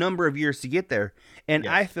a number of years to get there. And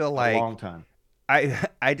yes, I feel like a long time.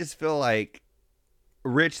 I just feel like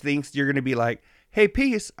Rich thinks you're going to be like, hey,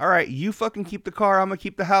 peace. All right, you fucking keep the car. I'm going to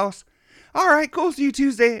keep the house. All right, cool. See you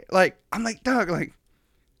Tuesday. Like, I'm like, dog, like,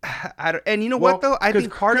 I don't, and you know what, though? I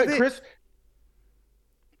think part of it. Chris,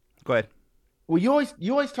 go ahead. Well, you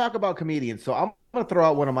always talk about comedians, so I'm going to throw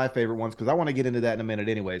out one of my favorite ones because I want to get into that in a minute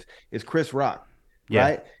anyways, is Chris Rock,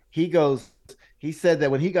 right? He said that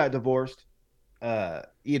when he got divorced,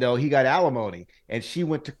 he got alimony, and she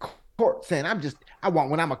went to court saying, I want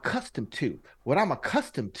what I'm accustomed to,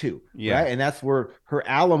 yeah. Right? And that's where her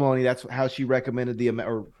alimony, that's how she recommended the amount,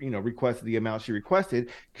 or, requested the amount she requested,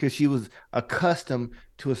 because she was accustomed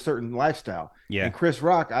to a certain lifestyle. Yeah. And Chris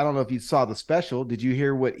Rock, I don't know if you saw the special. Did you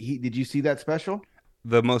hear did you see that special?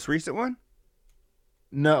 The most recent one?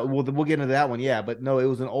 No, we'll get into that one. Yeah, but no, it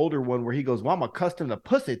was an older one where he goes, well, I'm accustomed to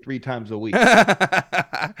pussy 3 times a week.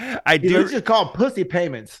 It's just called pussy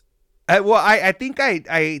payments. I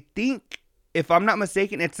think if I'm not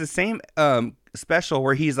mistaken, it's the same special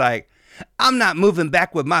where he's like, I'm not moving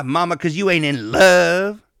back with my mama because you ain't in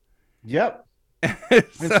love. Yep. And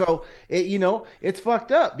so it's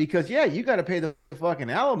fucked up because you got to pay the fucking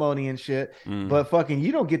alimony and shit, but fucking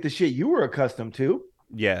you don't get the shit you were accustomed to.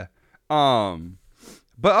 Yeah.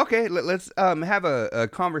 But okay, let's have a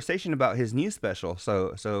conversation about his new special.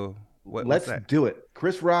 So let's do it.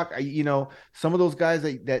 Chris Rock, some of those guys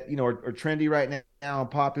that are trendy right now and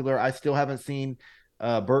popular. I still haven't seen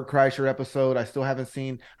Bert Kreischer episode.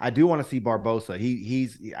 I do want to see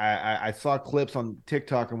Barbosa. I saw clips on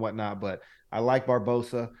TikTok and whatnot, but I like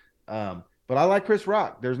Barbosa. But I like Chris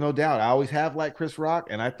Rock. There's no doubt. I always have liked Chris Rock,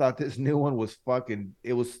 and I thought this new one was fucking.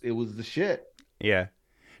 It was the shit. Yeah.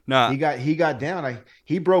 No, he got down.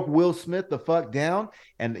 He broke Will Smith the fuck down,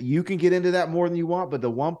 and you can get into that more than you want. But the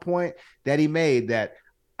one point that he made that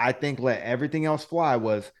I think let everything else fly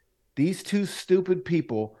was these two stupid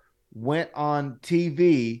people went on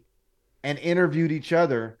TV and interviewed each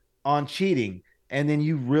other on cheating, and then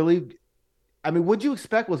what'd you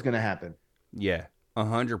expect was going to happen? Yeah,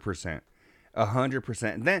 100%,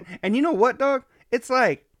 100%. Then, and you know what, dog? It's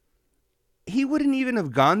like he wouldn't even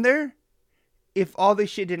have gone there if all this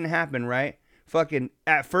shit didn't happen, right? Fucking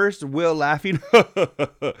at first, Will laughing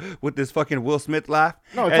with this fucking Will Smith laugh.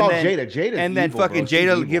 No, it's all Jada. Jada, and then evil, fucking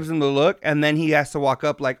Jada gives him the look, and then he has to walk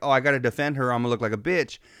up like, "Oh, I gotta defend her. I'm gonna look like a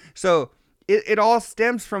bitch." So it all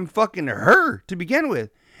stems from fucking her to begin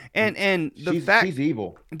with, and she's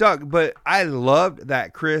evil, Doug. But I loved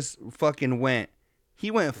that Chris fucking went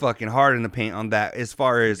fucking hard in the paint on that. As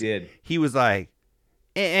far as he was like.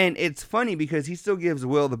 And it's funny because he still gives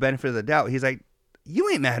Will the benefit of the doubt. He's like, you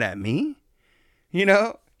ain't mad at me. You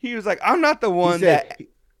know? He was like, I'm not the one said, that.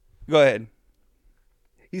 Go ahead.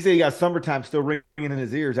 He said he got summertime still ringing in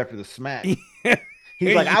his ears after the smack. Yeah.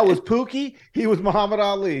 He's like, I was Pookie. He was Muhammad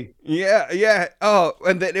Ali. Yeah. Oh,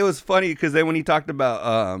 and then it was funny because then when he talked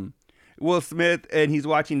about Will Smith and he's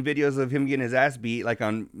watching videos of him getting his ass beat, like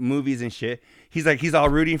on movies and shit, he's like, he's all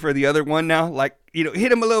rooting for the other one now. Like, you know,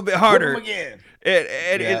 hit him a little bit harder. Whip him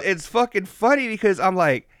again. It's fucking funny because I'm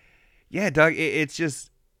like, yeah, Doug, it's just,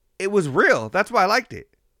 it was real. That's why I liked it.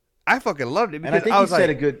 I fucking loved it. And I think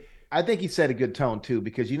I think he set a good tone too,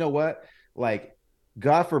 because you know what? Like,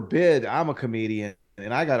 God forbid I'm a comedian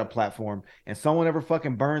and I got a platform and someone ever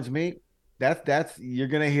fucking burns me. That's you're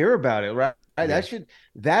gonna hear about it, right? Yeah.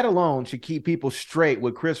 That alone should keep people straight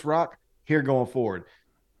with Chris Rock here going forward.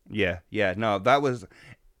 Yeah. No, that was,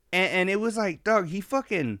 and it was like, Doug, he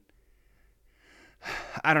fucking,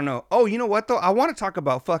 I don't know. Oh, you know what though? I want to talk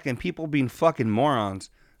about fucking people being fucking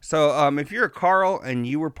morons. So, if you're a Carl and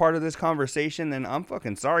you were part of this conversation, then I'm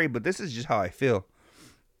fucking sorry, but this is just how I feel.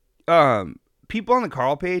 People on the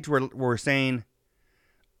Carl page were saying,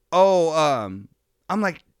 I'm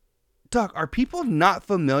like, Doug, are people not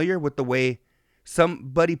familiar with the way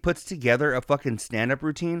somebody puts together a fucking stand-up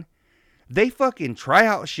routine? They fucking try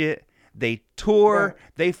out shit. They tour. Yeah.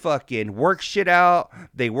 They fucking work shit out.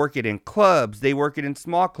 They work it in clubs. They work it in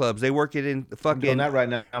small clubs. They work it in fucking... I'm doing that right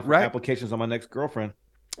now for applications on my next girlfriend.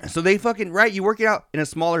 So they fucking, right, you work it out in a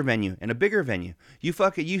smaller venue, in a bigger venue. You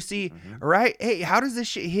fucking, you see, right, hey, how does this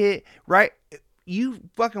shit hit, right? You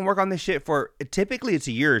fucking work on this shit for, typically it's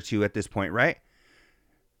a year or two at this point, right?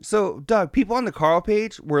 So, Doug, people on the Carl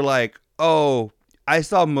page were like, oh, I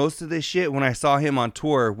saw most of this shit when I saw him on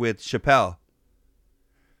tour with Chappelle.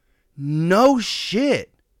 No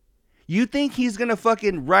shit. You think he's gonna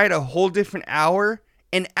fucking write a whole different hour?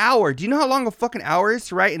 An hour. Do you know how long a fucking hour is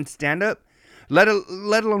to write in stand-up? Let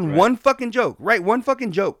alone one fucking joke, right? One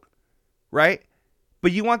fucking joke, right?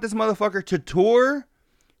 But you want this motherfucker to tour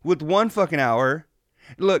with one fucking hour.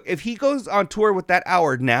 Look, if he goes on tour with that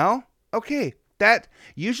hour now, okay, that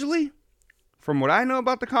usually, from what I know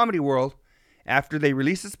about the comedy world, after they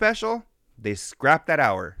release a special, they scrap that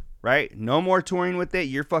hour, right? No more touring with it.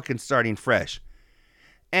 You're fucking starting fresh.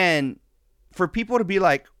 And for people to be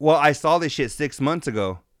like, well, I saw this shit 6 months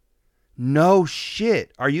ago. No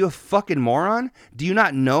shit. Are you a fucking moron? Do you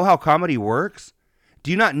not know how comedy works?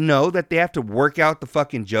 Do you not know that they have to work out the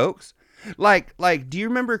fucking jokes? Like, do you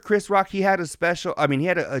remember Chris Rock? He had he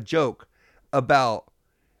had a joke about,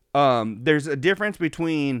 there's a difference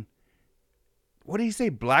between, what did he say?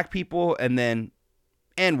 Black people and then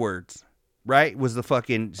N-words, right? Was the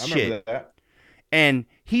fucking shit. I remember that. And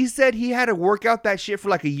he said he had to work out that shit for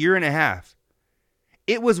like a year and a half.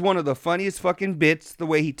 It was one of the funniest fucking bits, the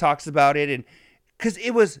way he talks about it. And because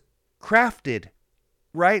it was crafted,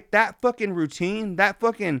 right? That fucking routine, that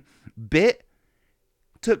fucking bit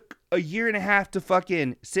took a year and a half to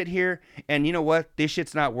fucking sit here. And you know what? This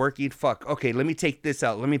shit's not working. Fuck. Okay, let me take this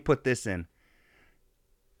out. Let me put this in.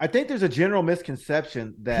 I think there's a general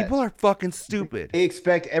misconception that people are fucking stupid. They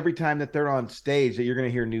expect every time that they're on stage that you're going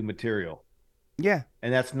to hear new material. Yeah.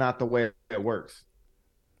 And that's not the way it works.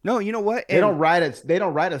 No, you know what? They don't write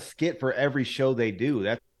a skit for every show they do.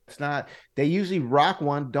 That's not, they usually rock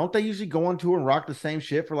one. Don't they usually go on tour and rock the same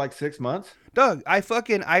shit for like 6 months? Doug, I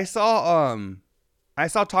saw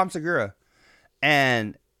Tom Segura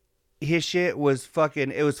and his shit was fucking,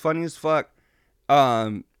 it was funny as fuck.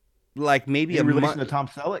 Like maybe in relation to Tom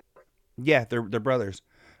Selleck? Yeah, they're brothers.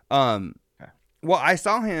 Okay. Well, I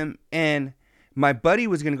saw him and my buddy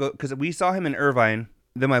was going to go, because we saw him in Irvine.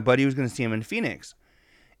 Then my buddy was going to see him in Phoenix.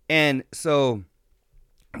 And so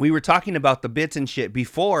we were talking about the bits and shit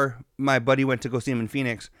before my buddy went to go see him in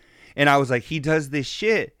Phoenix. And I was like, he does this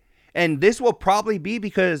shit. And this will probably be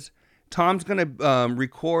because Tom's going to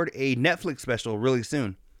record a Netflix special really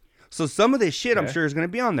soon. So some of this shit, I'm sure, is going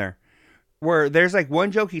to be on there. Where there's like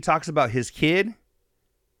one joke he talks about his kid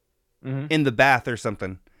in the bath or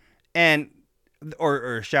something. And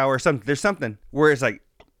or shower or something. There's something where it's like,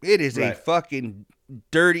 it is a fucking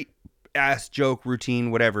dirty ass joke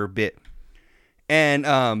routine, whatever bit.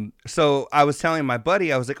 And so I was telling my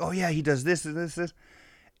buddy, I was like, oh yeah, he does this and this.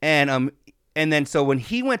 And then so when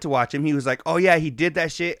he went to watch him, he was like, oh yeah, he did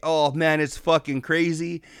that shit. Oh man, it's fucking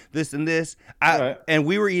crazy. This and this. And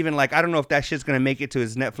we were even like, I don't know if that shit's gonna make it to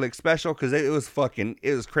his Netflix special, because it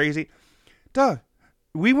was crazy. Doug,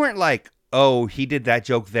 we weren't like, oh, he did that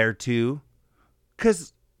joke there too.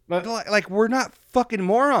 Because like we're not fucking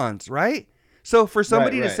morons, right? So for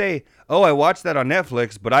somebody to say, oh, I watched that on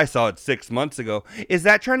Netflix, but I saw it 6 months ago. Is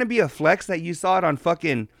that trying to be a flex that you saw it on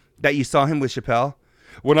that you saw him with Chappelle?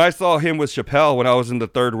 when I saw him with Chappelle when I was in the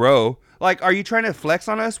third row. Like, are you trying to flex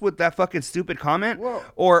on us with that fucking stupid comment? Well,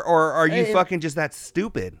 or are you hey, fucking just that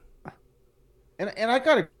stupid? and I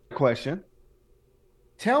got a question.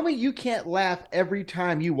 Tell me you can't laugh every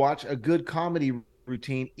time you watch a good comedy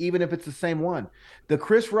routine, even if it's the same one. The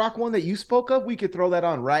Chris Rock one that you spoke of, we could throw that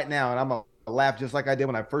on right now, and I'm gonna laugh just like I did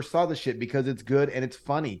when I first saw the shit because it's good and it's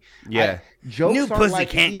funny. Yeah. Jokes New aren't pussy like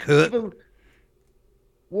can't cook. even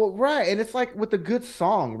well, right, and it's like with a good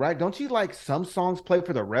song, right? Don't you like some songs play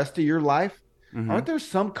for the rest of your life? Mm-hmm. Aren't there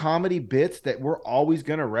some comedy bits that we're always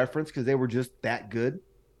gonna reference because they were just that good?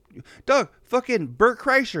 Doug, fucking Bert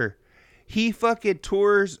Kreischer. He fucking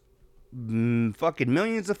tours fucking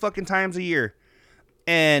millions of fucking times a year.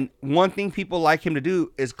 And one thing people like him to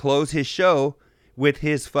do is close his show with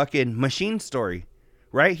his fucking machine story.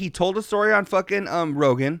 Right? He told a story on fucking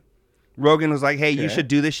Rogan. Rogan was like, hey, you should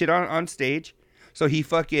do this shit on stage. So he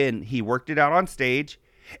worked it out on stage.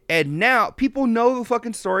 And now people know the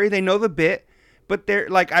fucking story. They know the bit. But they're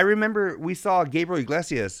like, I remember we saw Gabriel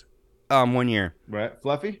Iglesias 1 year. Right.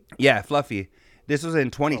 Fluffy? Yeah, Fluffy. This was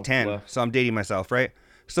in 2010. Oh, so I'm dating myself, right?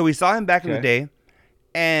 So we saw him back in the day.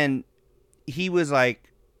 And he was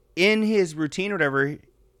like, in his routine or whatever,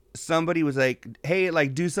 somebody was like, hey,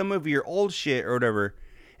 like, do some of your old shit or whatever.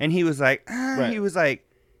 And he was like, he was like,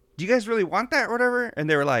 do you guys really want that or whatever? And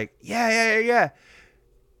they were like, yeah.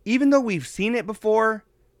 Even though we've seen it before,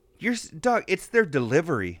 Doug, it's their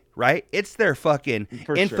delivery, right? It's their fucking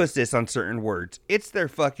emphasis on certain words. It's their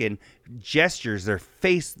fucking gestures, their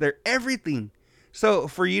face, their everything. So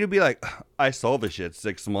for you to be like, I saw this shit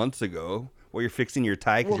 6 months ago while you're fixing your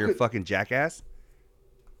tie because you're a fucking jackass.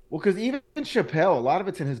 Well, because even Chappelle, a lot of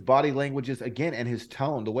it's in his body languages again and his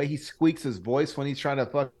tone, the way he squeaks his voice when he's trying to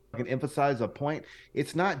fucking emphasize a point.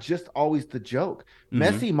 It's not just always the joke. Mm-hmm.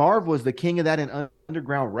 Messy Marv was the king of that in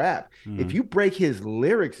underground rap. Mm-hmm. If you break his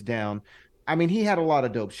lyrics down, I mean, he had a lot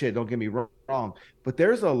of dope shit. Don't get me wrong, but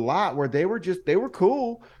there's a lot where they were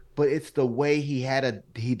cool. But it's the way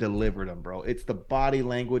he delivered them, bro. It's the body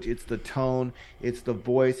language, it's the tone, it's the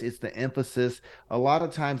voice, it's the emphasis. A lot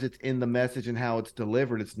of times it's in the message and how it's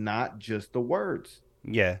delivered. It's not just the words.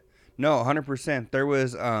 Yeah. No, 100%. There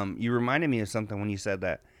was you reminded me of something when you said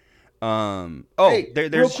that.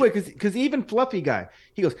 There's real quick, because even Fluffy guy,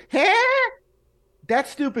 he goes, hey, that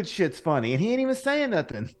stupid shit's funny, and he ain't even saying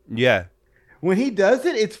nothing. Yeah. When he does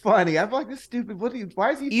it, it's funny. I'm like, this stupid.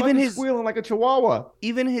 Why is he fucking squealing like a chihuahua?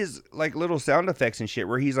 Even his like little sound effects and shit,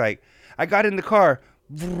 where he's like, "I got in the car,"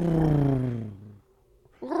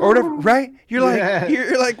 or whatever, right? You're like,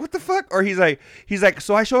 you're like, what the fuck? Or he's like,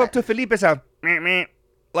 so I show up to Felipe's house,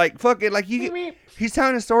 like fuck it, like he's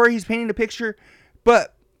telling a story, he's painting a picture,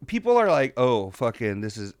 but people are like, oh fucking,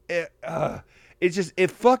 this is it. It's just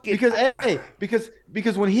fucking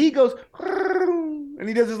because when he goes. And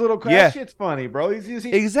he does his little crash. Shit's funny, bro.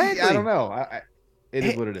 Exactly. I don't know. It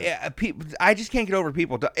is what it is. Yeah, I just can't get over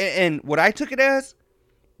people. And what I took it as,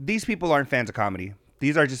 these people aren't fans of comedy.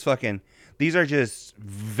 These are just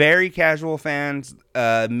very casual fans.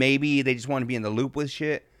 Maybe they just want to be in the loop with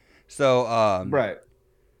shit. So, right.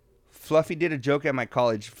 Fluffy did a joke at my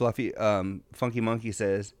college. Fluffy, Funky Monkey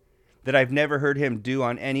says that I've never heard him do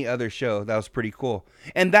on any other show. That was pretty cool.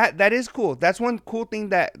 And that is cool. That's one cool thing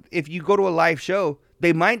that if you go to a live show,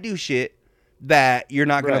 they might do shit that you're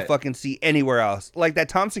not going to fucking see anywhere else. Like that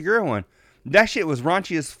Tom Segura one. That shit was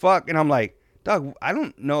raunchy as fuck. And I'm like, dog, I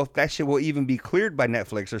don't know if that shit will even be cleared by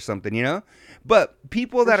Netflix or something, you know? But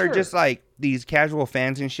people that are just like these casual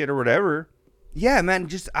fans and shit or whatever. Yeah, man,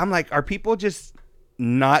 I'm like, are people just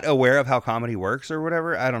not aware of how comedy works or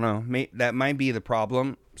whatever? I don't know. That might be the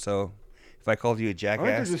problem. So if I called you a jackass.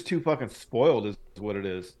 I think they're just too fucking spoiled is what it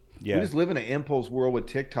is. Yeah. We just live in an impulse world with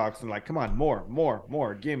TikToks and like, come on,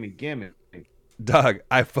 more. Gimme. Dog,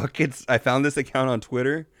 I found this account on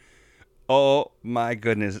Twitter. Oh my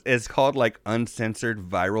goodness. It's called like uncensored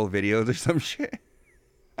viral videos or some shit.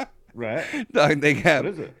 Right. Dog, they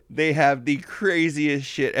have the craziest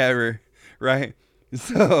shit ever. Right.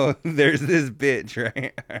 So there's this bitch,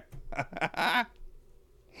 right?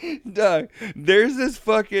 Dog, there's this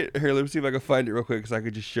fucking... Here, let me see if I can find it real quick so I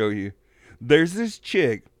could just show you. There's this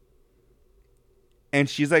chick, and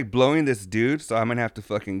she's like blowing this dude, so I'm gonna have to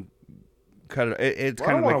fucking cut it. It's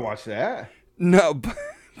kind of like... I don't want to watch that. No,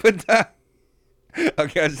 but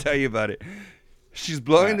okay, I'll just tell you about it. She's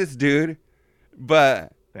blowing this dude,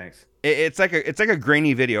 but... Thanks. It's like a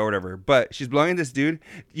grainy video or whatever, but she's blowing this dude.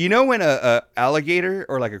 You know when a alligator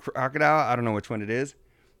or like a crocodile, I don't know which one it is.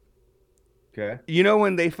 Okay. You know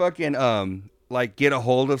when they fucking like get a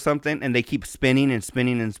hold of something and they keep spinning and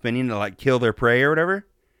spinning and spinning to like kill their prey or whatever?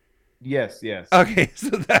 Yes. Okay, so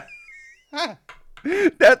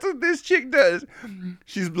That's what this chick does.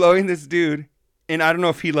 She's blowing this dude, and I don't know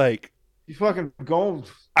if he like. You fucking going.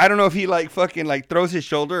 I don't know if he like fucking like throws his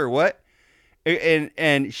shoulder or what,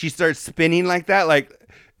 and she starts spinning like that. Like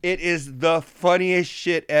it is the funniest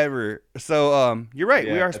shit ever. So you're right.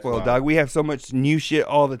 Yeah, we are that's spoiled, wild. dog. We have so much new shit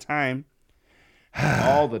all the time.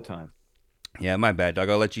 All the time. Yeah, my bad, dog.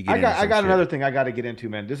 I'll let you get. I got another thing I got to get into,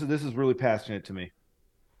 man. This is really passionate to me.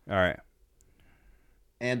 All right.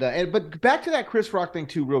 And but back to that Chris Rock thing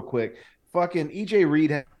too, real quick. Fucking EJ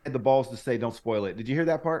Reed had the balls to say, "Don't spoil it." Did you hear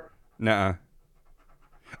that part? Nuh-uh.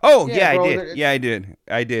 Oh yeah, bro, I did. Yeah,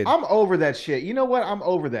 I did. I'm over that shit. You know what? I'm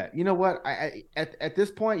over that. You know what? At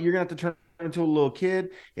this point, you're gonna have to turn into a little kid.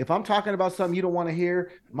 If I'm talking about something you don't want to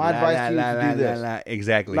hear, my advice to you is to do this.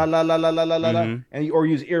 Exactly. La la la la la la la la, Mhm. and or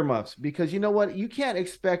use earmuffs because you know what? You can't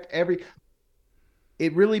expect every.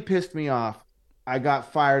 It really pissed me off. I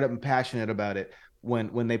got fired up and passionate about it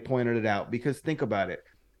when they pointed it out because think about it.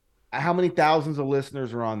 How many thousands of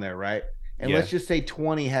listeners are on there, right? And Yeah. let's just say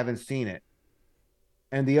 20 haven't seen it.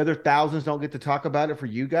 And the other thousands don't get to talk about it for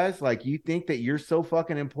you guys. Like, you think that you're so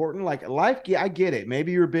fucking important. Like, life, I get it.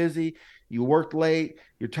 Maybe you're busy, you worked late,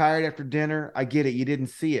 you're tired after dinner. I get it. You didn't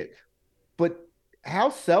see it. But how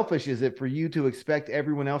selfish is it for you to expect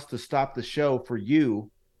everyone else to stop the show for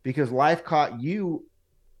you because life caught you,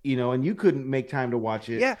 and you couldn't make time to watch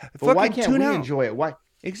it? Yeah, But why fucking can't tune we out. enjoy it? Why?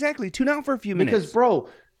 Exactly. Tune out for a few minutes. Because, bro,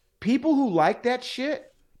 people who like that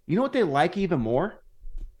shit, you know what they like even more?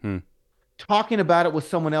 Talking about it with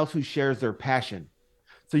someone else who shares their passion.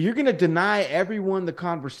 So you're going to deny everyone the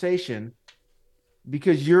conversation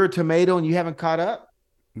because you're a tomato and you haven't caught up?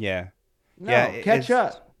 Yeah. No, Yeah, catch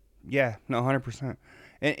up. Yeah, no, 100%.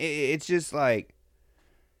 And it's just like,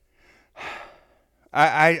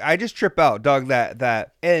 I just trip out, dog.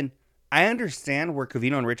 That, and I understand where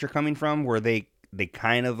Covino and Rich are coming from, where they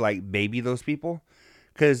kind of like baby those people,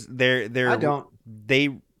 because they're I don't.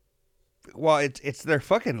 Well, it's their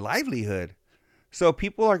fucking livelihood. So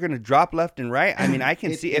people are gonna drop left and right. I mean, I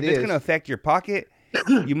can see if it's gonna affect your pocket,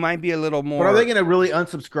 you might be a little more. But are they gonna really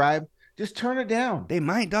unsubscribe? Just turn it down. They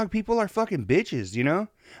might, dog. People are fucking bitches, you know?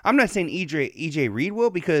 I'm not saying EJ Reed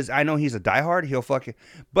will, because I know he's a diehard. He'll fucking.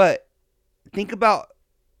 But think about,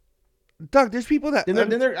 dog. There's people that.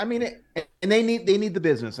 I mean, and they need the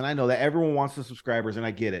business, and I know that everyone wants the subscribers, and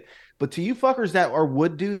I get it. But to you fuckers that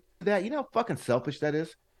would do that, you know how fucking selfish that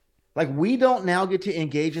is. Like, we don't now get to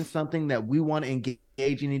engage in something that we want to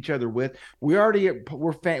engage in each other with. We're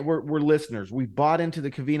listeners. We bought into the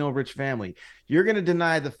Covino Rich family. You're going to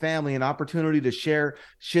deny the family an opportunity to share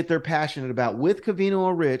shit they're passionate about with Covino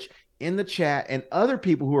or Rich in the chat and other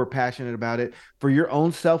people who are passionate about it for your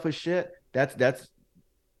own selfish shit. That's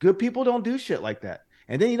good. People don't do shit like that.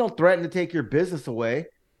 And then you don't threaten to take your business away.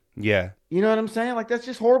 Yeah. You know what I'm saying? Like, that's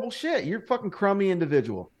just horrible shit. You're a fucking crummy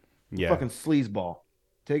individual. Yeah. Fucking sleazeball.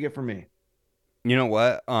 Take it from me. You know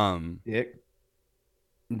what? Dick.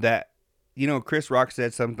 That, Chris Rock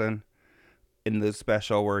said something in the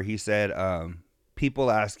special where he said,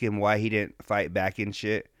 people ask him why he didn't fight back and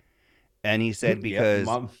shit. And he said, because,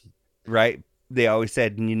 right, they always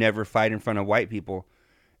said, you never fight in front of white people.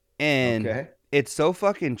 And it's so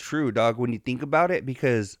fucking true, dog, when you think about it,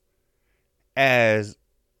 because I'm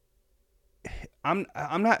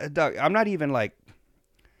not even like,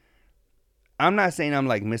 I'm not saying I'm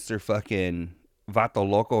like Mr. fucking Vato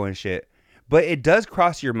Loco and shit, but it does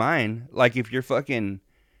cross your mind. Like, if you're fucking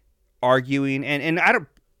arguing and I don't,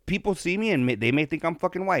 people see me and they may think I'm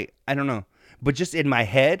fucking white. I don't know. But just in my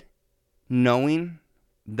head, knowing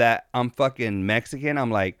that I'm fucking Mexican,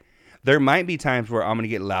 I'm like, there might be times where I'm going to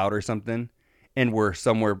get loud or something and we're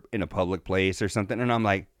somewhere in a public place or something. And I'm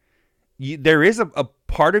like, there is a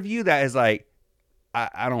part of you that is like,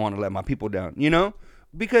 I don't want to let my people down,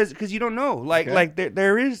 because you don't know, like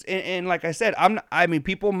there is, and like I said,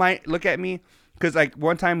 people might look at me, because like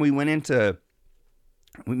one time we went into,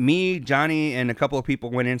 me, Johnny, and a couple of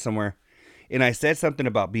people went in somewhere, and I said something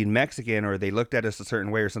about being Mexican, or they looked at us a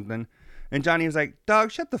certain way or something, and Johnny was like,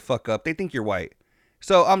 dog, shut the fuck up, they think you're white.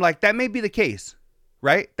 So I'm like, that may be the case,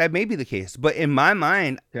 right? That may be the case, but in my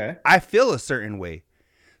mind, I feel a certain way.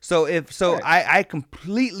 So I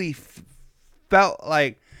completely felt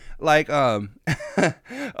like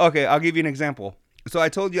okay, I'll give you an example. So I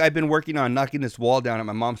told you I've been working on knocking this wall down at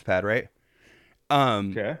my mom's pad, right?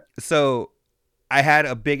 So I had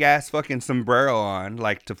a big ass fucking sombrero on,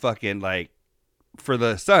 like, to fucking, like, for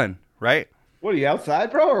the sun, right? What, are you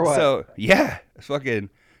outside, bro, or what? So yeah, fucking.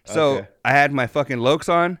 So I had my fucking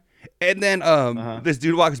lokes on, and then this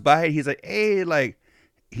dude walks by and he's like, hey, like,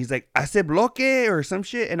 he's like, hace bloque or some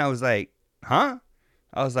shit, and I was like, huh?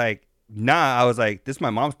 I was like, nah. I was like, this is my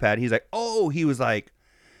mom's pad. He's like, oh, he was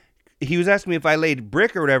asking me if I laid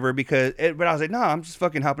brick or whatever but I was like, no, I'm just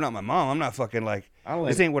fucking helping out my mom. I'm not fucking like, I don't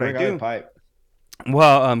this like ain't what I brick. I like do. pipe.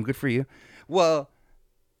 Well, good for you. Well,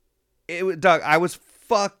 Doug, I was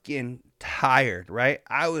fucking tired, right?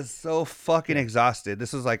 I was so fucking exhausted.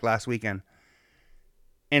 This was like last weekend.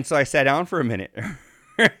 And so I sat down for a minute.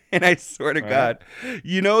 And I swear to God,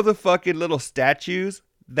 you know the fucking little statues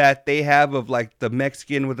that they have of like the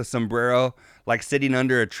Mexican with a sombrero, like sitting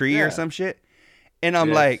under a tree or some shit? And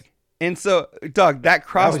I'm like, and so, dog, that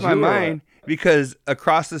crossed my mind because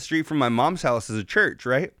across the street from my mom's house is a church,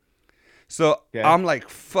 right? So I'm like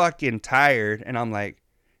fucking tired, and I'm like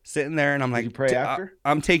sitting there, and I'm like, did you pray after?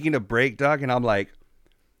 I'm taking a break, dog, and I'm like,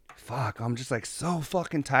 fuck, I'm just like so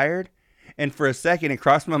fucking tired. And for a second, it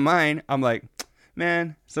crossed my mind. I'm like,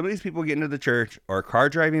 man, some of these people get into the church or a car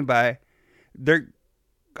driving by, they're,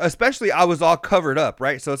 especially I was all covered up,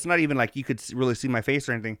 right? So it's not even like you could really see my face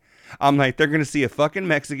or anything. I'm like, they're going to see a fucking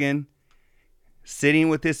Mexican sitting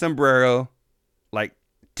with his sombrero, like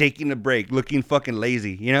taking a break, looking fucking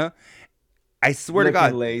lazy, you know? I swear to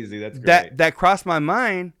God, lazy. That's great. That crossed my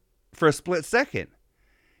mind for a split second.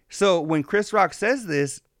 So when Chris Rock says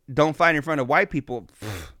this, don't fight in front of white people,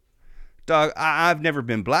 dog, I've never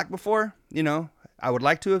been black before, you know? I would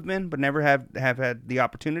like to have been, but never have had the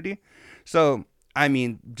opportunity. So, I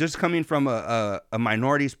mean, just coming from a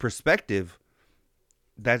minority's perspective,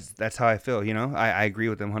 that's how I feel, you know? I agree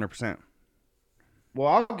with them 100%. Well,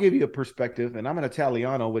 I'll give you a perspective, and I'm an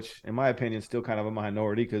Italiano, which, in my opinion, is still kind of a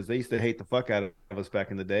minority because they used to hate the fuck out of us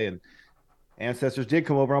back in the day, and ancestors did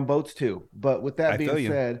come over on boats too. But with that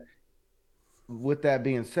being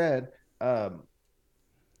said,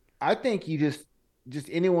 I think you just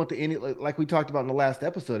anyone with any, like we talked about in the last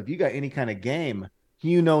episode, if you got any kind of game,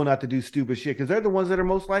 you know not to do stupid shit because they're the ones that are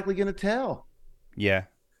most likely going to tell. Yeah.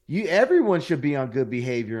 Everyone should be on good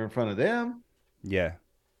behavior in front of them. Yeah.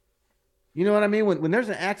 You know what I mean? When there's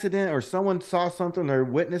an accident or someone saw something or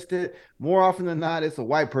witnessed it, more often than not, it's a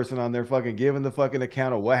white person on there fucking giving the fucking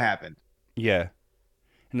account of what happened. Yeah.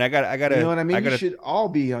 And I got you know what I mean? You should all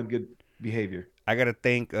be on good behavior. I got to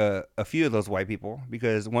thank a few of those white people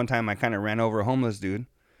because one time I kind of ran over a homeless dude,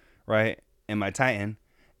 right, in my Titan,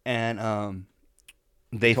 and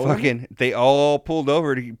they all pulled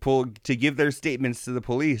over to give their statements to the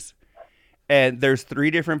police, and there's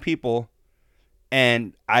 3 different people.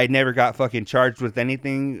 And I never got fucking charged with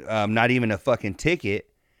anything, not even a fucking ticket,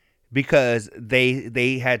 because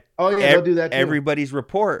they had they'll do that too. Everybody's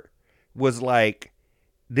report was like,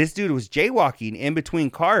 this dude was jaywalking in between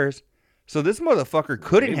cars, so this motherfucker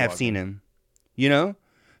couldn't have seen him, you know?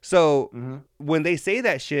 So when they say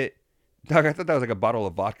that shit, dog, I thought that was like a bottle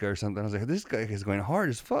of vodka or something. I was like, this guy is going hard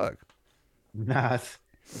as fuck. Nah,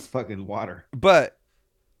 it's fucking water. But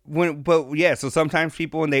yeah, so sometimes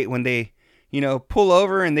people when they you know, pull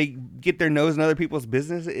over and they get their nose in other people's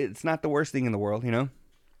business, it's not the worst thing in the world, you know?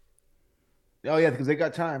 Oh, yeah, because they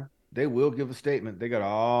got time. They will give a statement. They got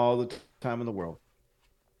all the time in the world.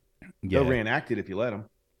 Yeah. They'll reenact it if you let them.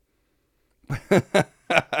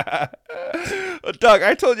 Doug,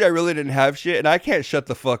 I told you I really didn't have shit, and I can't shut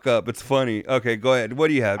the fuck up. It's funny. Okay, go ahead. What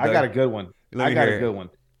do you have, Doug? I got a good one.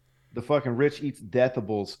 The fucking Rich Eats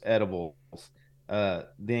Deathables edibles. The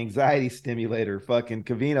anxiety stimulator, fucking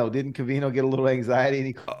Cavino. Didn't Cavino get a little anxiety and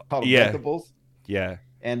he called them Deathables? Yeah.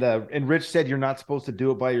 And Rich said you're not supposed to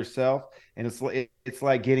do it by yourself, and it's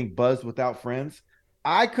like getting buzzed without friends.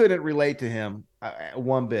 I couldn't relate to him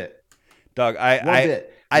one bit. Dog, I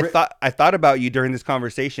thought about you during this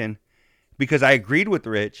conversation because I agreed with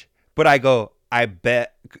Rich, but I go, I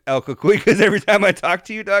bet El Cucuy, because every time I talk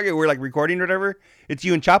to you, dog, and we're like recording or whatever, it's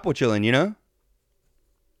you and Chapo chilling, you know?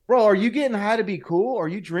 Bro, are you getting high to be cool? Are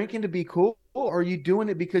you drinking to be cool? Or are you doing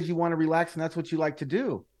it because you want to relax and that's what you like to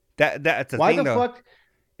do? That's the Why thing, the though. fuck?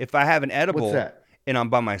 If I have an edible and I'm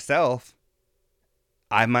by myself,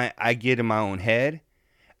 I get in my own head.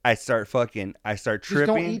 I start tripping. Just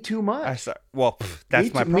don't eat too much.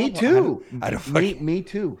 That's my problem. Me too. I don't me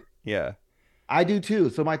too. Yeah. I do too.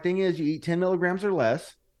 So my thing is you eat 10 milligrams or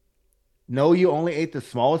less. No, you only ate the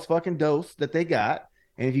smallest fucking dose that they got.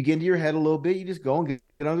 And if you get into your head a little bit, you just go and get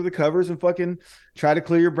under the covers and fucking try to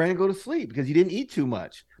clear your brain and go to sleep because you didn't eat too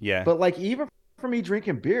much. Yeah. But like even for me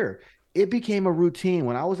drinking beer, it became a routine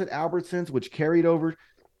when I was at Albertsons, which carried over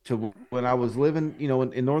to when I was living, you know,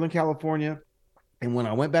 in Northern California. And when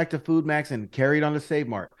I went back to Food Max and carried on to Save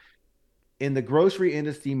Mart. In the grocery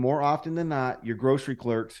industry, more often than not, your grocery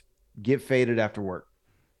clerks get faded after work.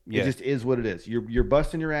 It Yeah. just is what it is. You're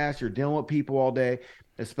busting your ass. You're dealing with people all day,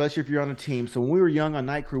 especially if you're on a team. So when we were young on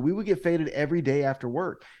night crew, we would get faded every day after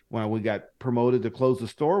work. When we got promoted to close the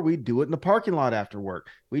store, we'd do it in the parking lot after work.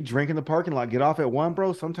 We'd drink in the parking lot, get off at 1,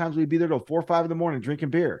 bro. Sometimes we'd be there till 4 or 5 in the morning drinking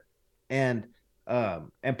beer. And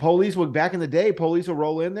police would, back in the day, police would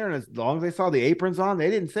roll in there, and as long as they saw the aprons on, they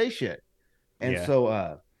didn't say shit. And Yeah.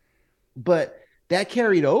 so but that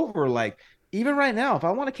carried over. Like, even right now, if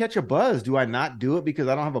I want to catch a buzz, do I not do it because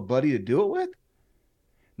I don't have a buddy to do it with?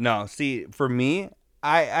 No, see, for me,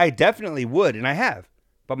 I definitely would, and I have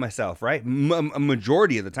by myself, right? A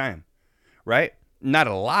majority of the time, right? Not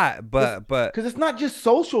a lot, but Because it's not just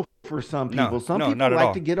social for some people. Some no, people not at like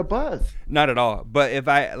all. to get a buzz. Not at all. But if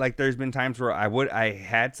I like, there's been times where I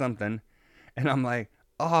had something, and I'm like,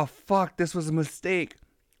 oh fuck, this was a mistake.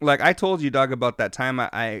 Like I told you, dog, about that time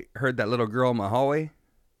I heard that little girl in my hallway.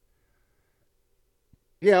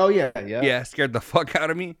 Yeah, oh yeah, yeah. Yeah, scared the fuck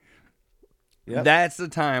out of me. Yep. That's the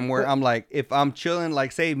time where I'm like, if I'm chilling,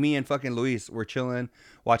 like say me and fucking Luis, we're chilling,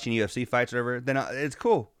 watching UFC fights or whatever, then it's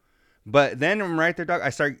cool. But then I'm right there, dog.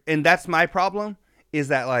 I start, and that's my problem, is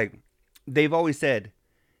that like, they've always said,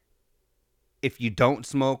 if you don't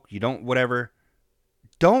smoke, you don't whatever,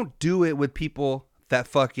 don't do it with people that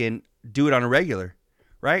fucking do it on a regular,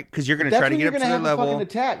 right? Because you're gonna try to get up to their level. Fucking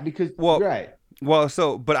attack because Well, right. Well,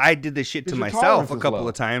 so, but I did this shit to Your myself tolerance a is couple low.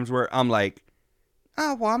 of times where I'm like,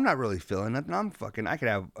 oh, well, I'm not really feeling nothing. I could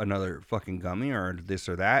have another fucking gummy or this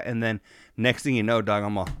or that. And then next thing you know, dog,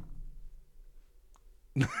 I'm all,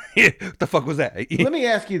 what the fuck was that? Let me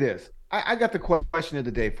ask you this. I got the question of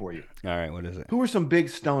the day for you. All right, what is it? Who are some big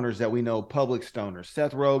stoners that we know, public stoners?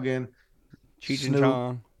 Seth Rogen, Cheech and Snoop,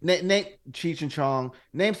 Chong. Name Cheech and Chong.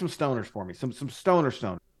 Name some stoners for me. Some stoners.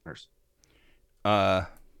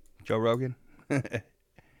 Joe Rogan.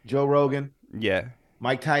 Joe Rogan, Yeah.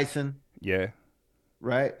 Mike Tyson, Yeah.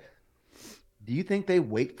 right? Do you think they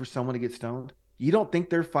wait for someone to get stoned? You don't think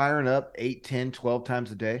they're firing up 8, 10, 12 times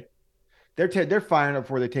a day? They're firing up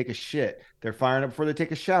before they take a shit. They're firing up before they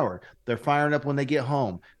take a shower. They're firing up when they get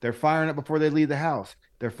home. They're firing up before they leave the house.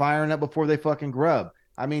 They're firing up before they fucking grub.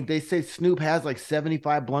 I mean, they say Snoop has like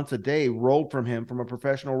 75 blunts a day rolled from him from a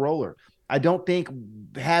professional roller. I don't think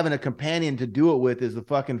having a companion to do it with is the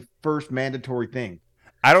fucking first mandatory thing.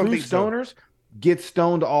 I don't True think stoners get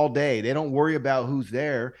stoned all day. They don't worry about who's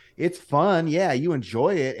there. It's fun. Yeah, you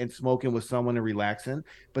enjoy it and smoking with someone and relaxing,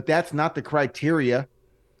 but that's not the criteria.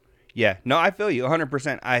 Yeah. No, I feel you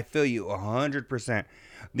 100%. I feel you 100%.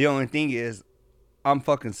 The only thing is, I'm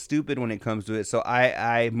fucking stupid when it comes to it. So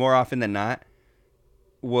I more often than not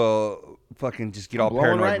will fucking just get all Blowing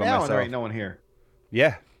paranoid right by now, myself. and there ain't no one here.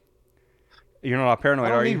 Yeah. You're not all paranoid, I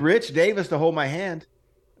don't are need you? Rich Davis to hold my hand.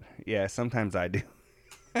 Yeah, sometimes I do.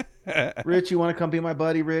 Rich, you want to come be my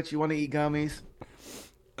buddy? Rich, you want to eat gummies?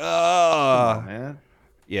 Come Oh, on, man.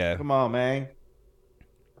 yeah. Come on, man.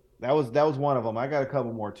 That was one of them. I got a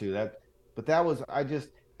couple more too. But that was I just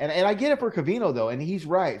and I get it for Cavino though, and he's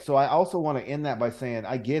right. So I also want to end that by saying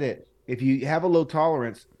I get it. If you have a low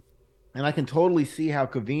tolerance, and I can totally see how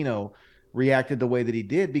Cavino reacted the way that he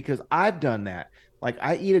did because I've done that. Like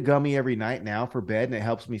I eat a gummy every night now for bed and it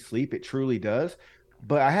helps me sleep. It truly does.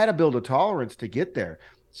 But I had to build a tolerance to get there.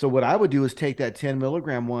 So what I would do is take that 10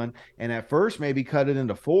 milligram one and at first maybe cut it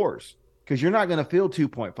into fours because you're not going to feel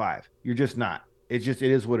 2.5. You're just not. It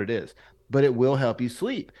is what it is. But it will help you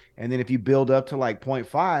sleep. And then if you build up to like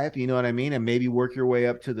 0.5, you know what I mean? And maybe work your way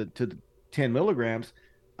up to the 10 milligrams,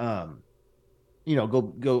 you know,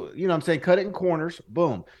 go, you know what I'm saying? Cut it in corners,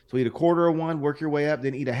 boom. So eat a quarter of one, work your way up,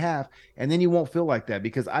 then eat a half, and then you won't feel like that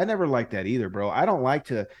because I never liked that either, bro. I don't like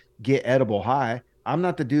to get edible high. I'm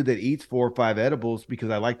not the dude that eats 4 or 5 edibles because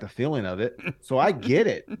I like the feeling of it. So I get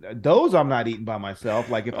it. Those I'm not eating by myself.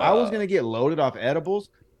 Like if I was going to get loaded off edibles,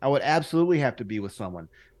 I would absolutely have to be with someone,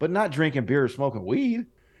 but not drinking beer or smoking weed.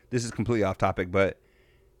 This is completely off topic, but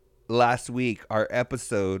last week our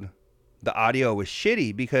episode, the audio was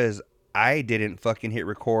shitty because I didn't fucking hit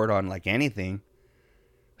record on like anything.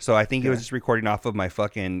 So I think it was just recording off of my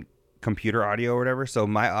fucking computer audio or whatever. So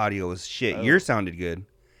my audio was shit. Oh. Yours sounded good.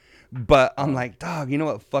 But I'm like, dog, you know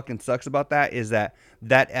what fucking sucks about that is that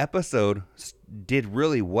episode did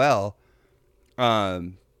really well. YouTube,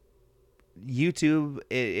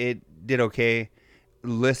 it did okay.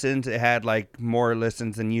 Listens, it had like more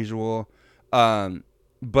listens than usual.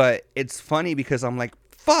 But it's funny because I'm like,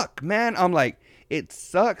 fuck, man. I'm like, it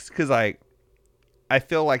sucks because like I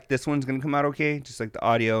feel like this one's gonna come out okay, just like the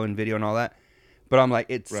audio and video and all that. But I'm like,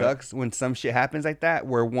 it sucks when some shit happens like that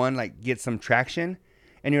where one like gets some traction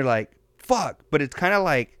and you're like, fuck. But it's kind of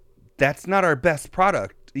like that's not our best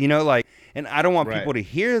product, you know, like, and I don't want people to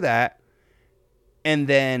hear that and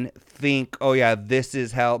then think, oh yeah, this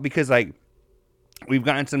is how, because like we've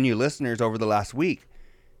gotten some new listeners over the last week,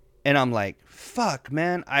 and I'm like, fuck,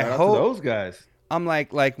 man, I Shout out to hope those guys. I'm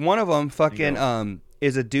like one of them fucking go.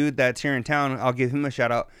 is a dude that's here in town. I'll give him a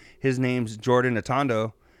shout out. His name's Jordan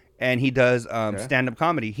Atondo, and he does Okay. stand up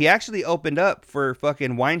comedy. He actually opened up for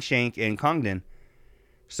fucking Wine Shank in Congdon.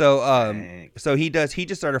 So Dang. so he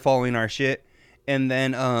just started following our shit, and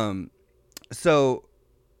then so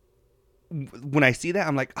when I see that,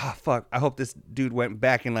 I'm like, oh fuck, I hope this dude went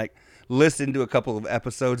back and like listened to a couple of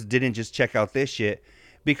episodes, didn't just check out this shit,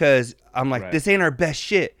 because I'm like, Right. this ain't our best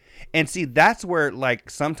shit. And see, that's where like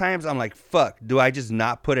sometimes I'm like, fuck, do I just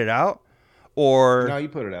not put it out, No, or you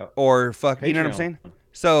put it out. fuck, you know what I'm Patreon. saying?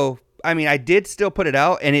 So I mean, I did still put it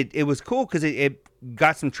out, and it was cool because it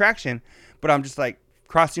got some traction, but I'm just like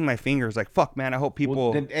crossing my fingers, like, fuck, man, I hope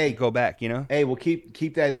people then, hey, go back, you know? Hey, well,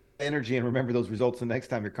 keep that energy and remember those results the next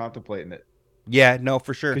time you're contemplating it, Yeah, no,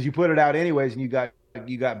 for sure. because you put it out anyways, and you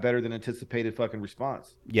got better than anticipated fucking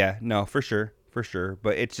response. Yeah, no, for sure, for sure.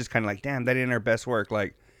 But it's just kind of like, damn, that ain't our best work.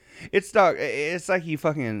 Like, it's dog. It's like you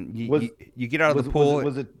fucking Was you get out of was the pool.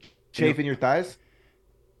 was it chafing your thighs?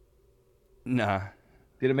 Nah,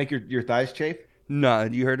 Did it make your thighs chafe? nah.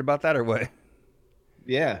 You heard about that or what?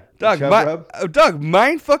 Yeah, the Dog, chub rub. Dog,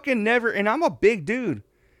 mine fucking never. And I'm a big dude.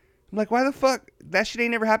 I'm like, why the fuck? That shit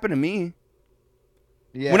ain't never happened to me.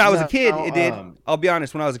 Yeah, When I was a no, kid, it did. I'll be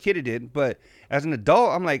honest. When I was a kid, it did. But as an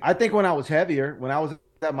adult, I'm like, I think when I was heavier, when I was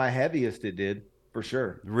at my heaviest, it did for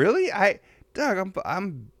sure. really? Dog,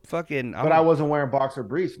 I'm fucking. But I wasn't wearing boxer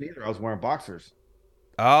briefs neither. I was wearing boxers.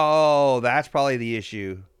 Oh, that's probably the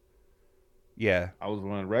issue. Yeah. I was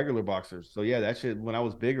wearing regular boxers. So yeah, that shit. When I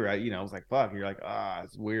was bigger, I was like, fuck. You're like,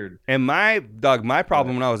 it's weird. And my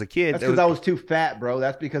problem when I was a kid. That's because I was too fat, bro.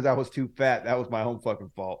 That's because I was too fat. That was my own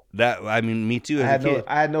fucking fault. I mean, me too as a kid.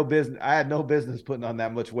 I had no business. I had no business putting on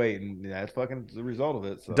that much weight, and that's fucking the result of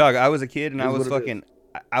it. So. Dog, I was a kid and I It is was what it fucking.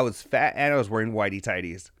 I was fat and I was wearing whitey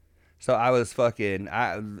tighties, so I was fucking.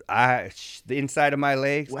 The inside of my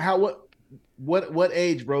legs. What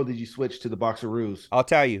age, bro, did you switch to the boxeroos? I'll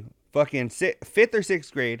tell you, fucking fifth or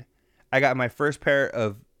sixth grade, I got my first pair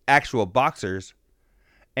of actual boxers,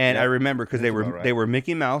 and I remember because they were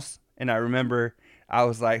Mickey Mouse, and I remember I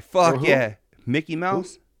was like, fuck yeah, Mickey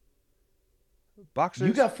Mouse. Boxers.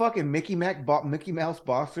 You got fucking Mickey Mouse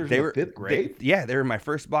boxers in fifth grade? They were my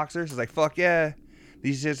first boxers. I was like, fuck yeah,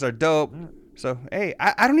 these shits are dope. So hey,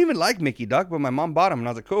 I don't even like Mickey, dog, but my mom bought them, and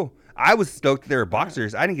I was like, cool. I was stoked they were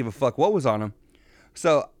boxers. I didn't give a fuck what was on them.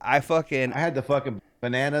 So I had the fucking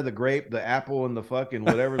banana, the grape, the apple, and the fucking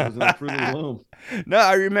whatever was in the Fruit of the Loom. No,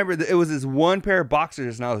 I remember it was this one pair of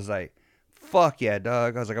boxers, and I was like, fuck yeah,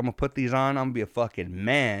 dog. I was like, I'm gonna put these on. I'm gonna be a fucking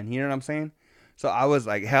man. You know what I'm saying? So I was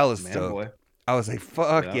like, hella stoked. Boy. I was like,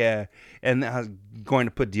 fuck yeah. And I was going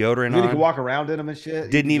to put deodorant on. You could walk around in them and shit.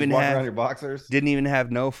 Didn't even walk have around your boxers. Didn't even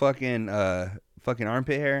have no fucking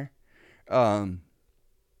armpit hair.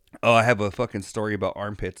 I have a fucking story about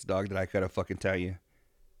armpits, dog, that I gotta fucking tell you.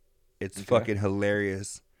 It's fucking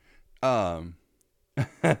hilarious. But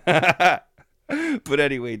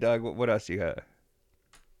anyway, dog, what else you got?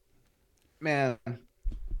 Man,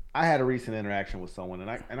 I had a recent interaction with someone, and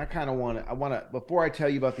I kind of want to before I tell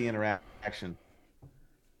you about the interaction,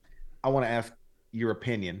 I want to ask your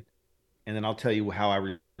opinion, and then I'll tell you how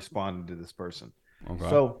I responded to this person. Okay.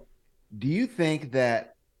 So, do you think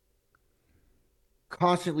that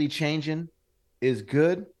constantly changing is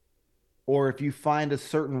good, or if you find a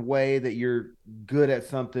certain way that you're good at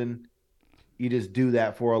something, you just do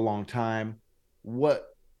that for a long time?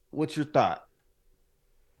 What's your thought?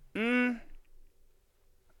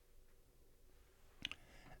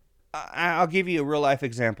 I'll give you a real life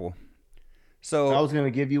example. So I was going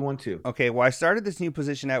to give you one too. Okay, well, I started this new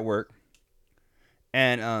position at work,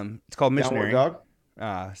 and it's called missionary. Downward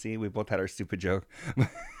dog. See, we both had our stupid joke.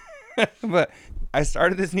 But I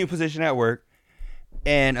started this new position at work,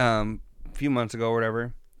 and a few months ago or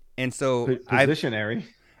whatever, and so positionary.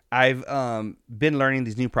 I've been learning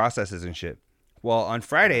these new processes and shit. Well, on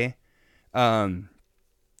Friday,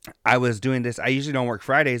 I was doing this. I usually don't work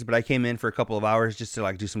Fridays, but I came in for a couple of hours just to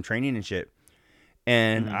like do some training and shit.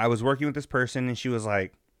 And I was working with this person, and she was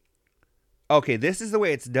like, okay, this is the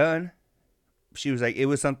way it's done. She was like, it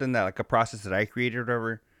was something that like a process that I created or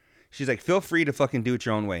whatever. She's like, feel free to fucking do it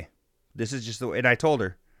your own way. This is just the way. And I told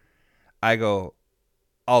her, I go,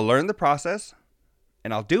 I'll learn the process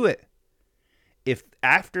and I'll do it. If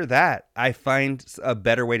after that I find a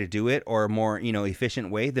better way to do it or a more,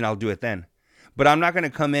 efficient way, then I'll do it then. But I'm not going to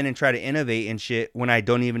come in and try to innovate and shit when I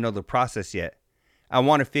don't even know the process yet. I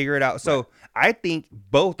want to figure it out. So I think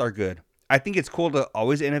both are good. I think it's cool to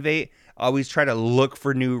always innovate, always try to look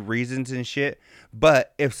for new reasons and shit.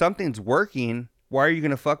 But if something's working, why are you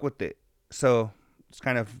gonna fuck with it? So it's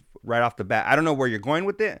kind of right off the bat. I don't know where you're going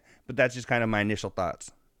with it, but that's just kind of my initial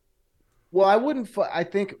thoughts. Well, I wouldn't. I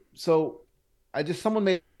think so. Someone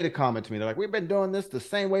made a comment to me. They're like, "We've been doing this the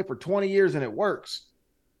same way for 20 years and it works."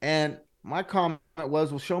 And my comment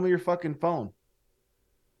was, "Well, show me your fucking phone."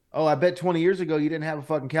 Oh, I bet 20 years ago you didn't have a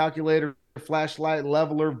fucking calculator, flashlight,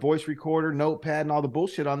 leveler, voice recorder, notepad, and all the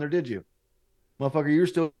bullshit on there, did you? Motherfucker, you're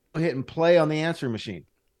still hitting play on the answer machine.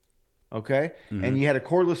 Okay. Mm-hmm. And you had a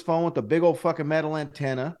cordless phone with a big old fucking metal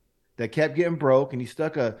antenna that kept getting broke, and you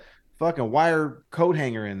stuck a fucking wire coat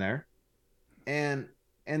hanger in there. And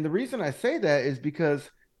the reason I say that is because,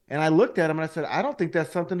 and I looked at him and I said, I don't think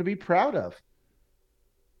that's something to be proud of.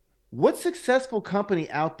 What successful company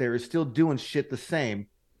out there is still doing shit the same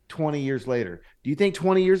 20 years later? Do you think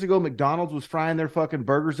 20 years ago McDonald's was frying their fucking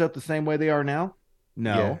burgers up the same way they are now?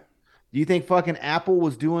 No. Yeah. Do you think fucking Apple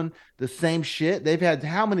was doing the same shit? They've had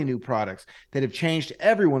how many new products that have changed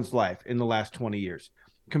everyone's life in the last 20 years?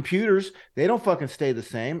 Computers, they don't fucking stay the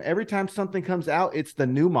same. Every time something comes out, it's the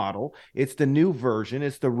new model, it's the new version,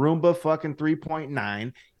 it's the Roomba fucking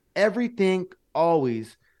 3.9. Everything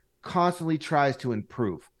always constantly tries to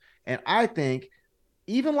improve. And I think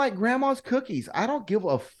even like grandma's cookies, I don't give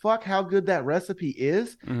a fuck how good that recipe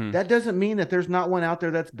is. Mm-hmm. That doesn't mean that there's not one out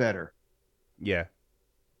there that's better. Yeah.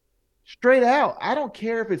 Straight out. I don't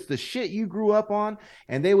care if it's the shit you grew up on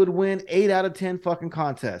and they would win 8 out of 10 fucking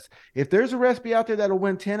contests. If there's a recipe out there that'll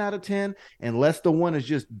win 10 out of 10, unless the one is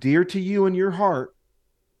just dear to you in your heart,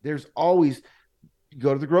 there's always,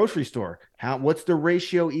 go to the grocery store. What's the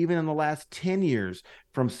ratio even in the last 10 years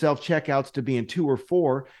from self-checkouts to being 2 or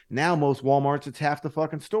 4? Now most Walmarts, it's half the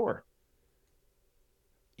fucking store.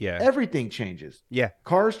 Yeah. Everything changes. Yeah.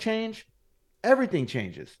 Cars change. Everything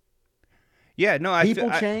changes. Yeah, no,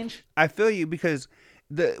 People change. I feel you, because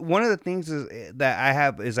one of the things that I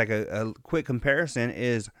have is like a quick comparison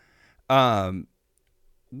is, when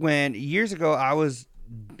years ago I was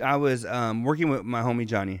working with my homie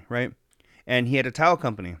Johnny, right, and he had a tile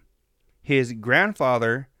company. His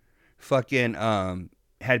grandfather fucking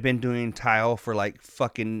had been doing tile for like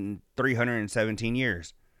fucking 317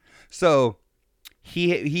 years, so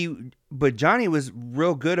but Johnny was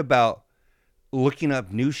real good about looking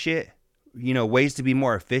up new shit, ways to be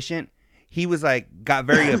more efficient. He was like, got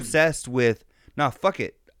very obsessed with, nah, fuck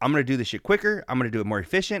it. I'm going to do this shit quicker. I'm going to do it more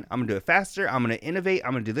efficient. I'm going to do it faster. I'm going to innovate.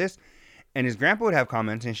 I'm going to do this. And his grandpa would have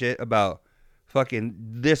comments and shit about fucking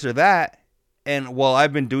this or that. And well,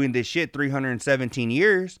 I've been doing this shit 317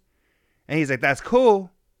 years. And he's like, that's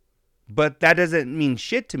cool. But that doesn't mean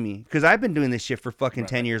shit to me, because I've been doing this shit for fucking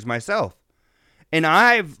 10 years myself. And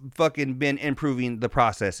I've fucking been improving the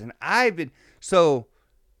process. And so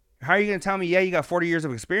how are you going to tell me, yeah, you got 40 years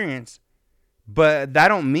of experience, but that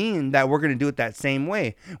don't mean that we're going to do it that same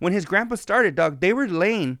way? When his grandpa started, dog, they were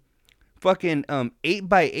laying fucking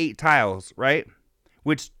 8x8 tiles, right?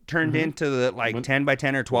 Which turned into the like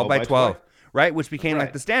 10x10 or 12x12, right? Which became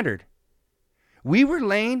like the standard. We were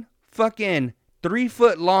laying fucking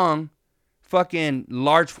 3-foot long fucking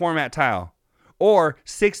large format tile, or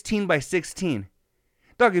 16x16.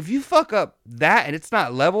 Dog, if you fuck up that and it's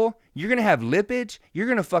not level, you're going to have lippage. You're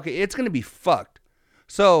going to it's going to be fucked.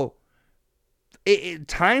 So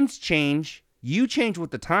times change. You change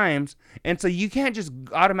with the times. And so you can't just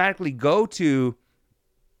automatically go to,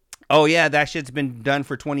 oh yeah, that shit's been done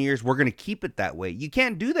for 20 years. We're going to keep it that way. You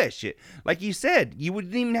can't do that shit. Like you said, you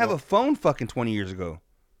wouldn't even have a phone fucking 20 years ago.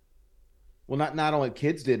 Well, not only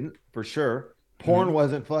kids didn't, for sure. Porn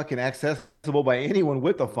wasn't fucking accessible by anyone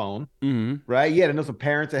with a phone, right? You had to know some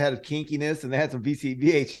parents that had a kinkiness and they had some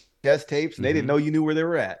VHS tapes and they didn't know you knew where they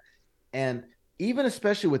were at. And even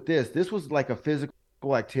especially with this was like a physical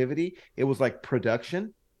activity. It was like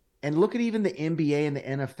production. And look at even the NBA and the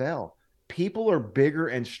NFL. People are bigger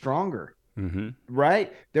and stronger,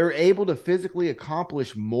 right? They're able to physically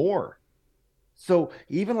accomplish more. So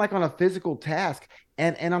even like on a physical task,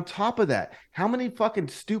 and on top of that, how many fucking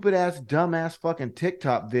stupid ass, dumb ass fucking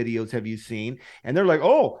TikTok videos have you seen? And they're like,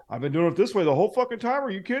 oh, I've been doing it this way the whole fucking time. Are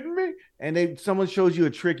you kidding me? And someone shows you a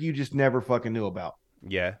trick you just never fucking knew about.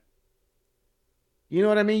 Yeah. You know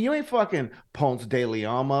what I mean? You ain't fucking Ponce de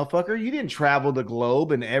Leon, motherfucker. You didn't travel the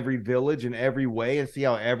globe in every village in every way and see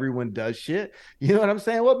how everyone does shit. You know what I'm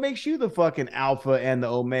saying? What makes you the fucking alpha and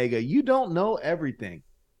the omega? You don't know everything,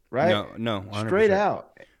 right? No, 100%. Straight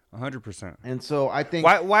out. 100%. And so I think,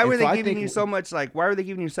 why were they giving you so much, like, why were they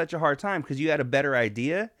giving you such a hard time? Because you had a better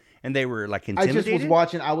idea and they were like intimidated? I just was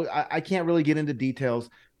watching. I can't really get into details,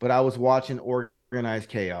 but I was watching Organized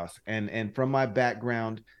Chaos, and from my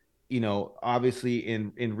background obviously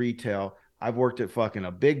in retail, I've worked at fucking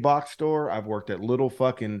a big box store. I've worked at little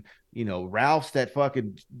fucking, Ralph's that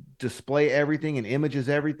fucking display everything and images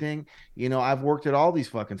everything. I've worked at all these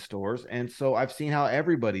fucking stores. And so I've seen how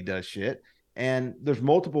everybody does shit. And there's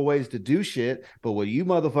multiple ways to do shit, but what you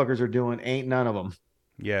motherfuckers are doing ain't none of them.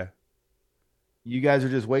 Yeah. You guys are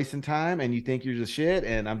just wasting time and you think you're just shit.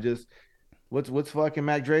 And what's fucking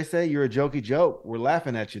Mac Dre say? You're a jokey joke. We're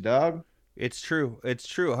laughing at you, dog. It's true. It's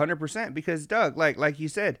true, 100%. Because Doug, like you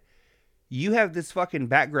said, you have this fucking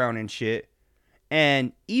background and shit,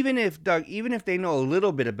 and even if they know a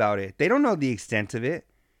little bit about it, they don't know the extent of it.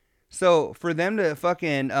 So for them to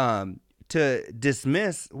fucking to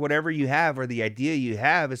dismiss whatever you have or the idea you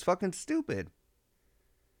have is fucking stupid.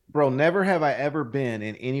 Bro, never have I ever been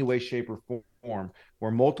in any way, shape, or form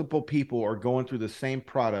where multiple people are going through the same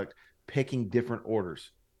product, picking different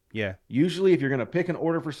orders. Yeah. Usually, if you're going to pick an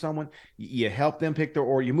order for someone, you help them pick their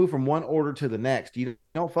order. You move from one order to the next. You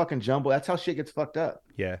don't fucking jumble. That's how shit gets fucked up.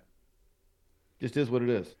 Yeah. Just is what it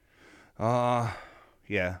is.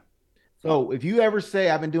 Yeah. So if you ever say,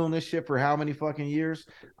 I've been doing this shit for how many fucking years,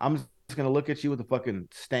 I'm just going to look at you with a fucking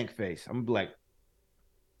stank face. I'm like,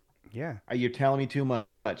 yeah, you're telling me too much.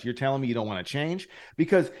 You're telling me you don't want to change.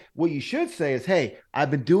 Because what you should say is, hey,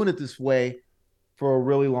 I've been doing it this way for a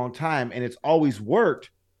really long time and it's always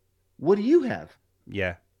worked. What do you have?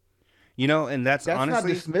 Yeah. And that's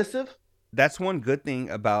honestly not dismissive. That's one good thing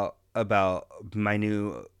about my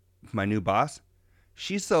new boss.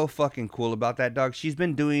 She's so fucking cool about that, dog. She's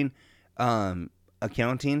been doing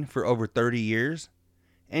accounting for over 30 years.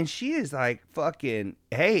 And she is like, fucking,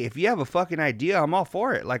 hey, if you have a fucking idea, I'm all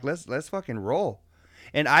for it. Like, let's fucking roll.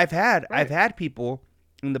 And I've had people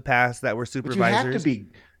in the past that were supervisors. But you have to be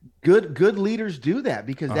good leaders do that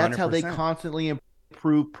because that's 100%. How they constantly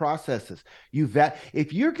improve processes.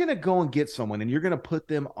 If you're gonna go and get someone and you're gonna put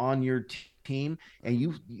them on your team,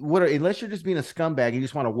 and unless you're just being a scumbag and you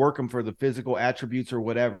just want to work them for the physical attributes or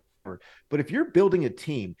whatever. But if you're building a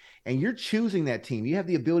team and you're choosing that team, you have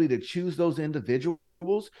the ability to choose those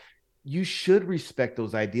individuals. You should respect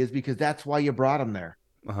those ideas because that's why you brought them there.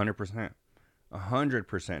 100%,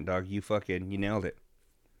 100%, dog. You nailed it.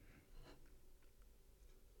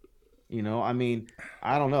 I mean,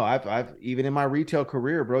 I don't know. I've even in my retail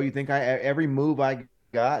career, bro. You think every move I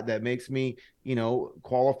got that makes me,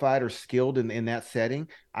 qualified or skilled in that setting,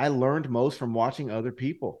 I learned most from watching other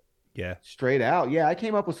people. Yeah. Straight out. Yeah, I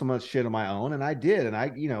came up with some of shit on my own, and I did, and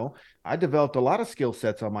I developed a lot of skill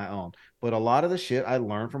sets on my own. But a lot of the shit I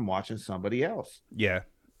learned from watching somebody else. Yeah.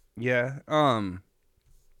 Yeah.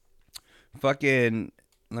 Fucking,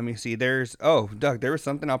 let me see. Doug, there was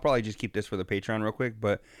something. I'll probably just keep this for the Patreon real quick.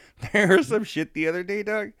 But there was some shit the other day,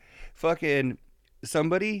 Doug. Fucking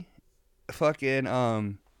somebody. Fucking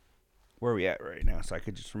where are we at right now? So I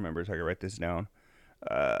could just remember. So I could write this down.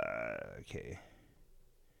 Okay.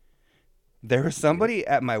 There was somebody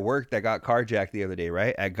at my work that got carjacked the other day,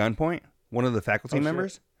 right? At gunpoint. One of the faculty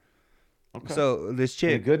members. Okay. So this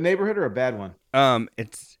chick. In a good neighborhood or a bad one?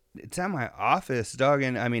 It's at my office, dog,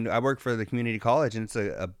 and I mean I work for the community college, and it's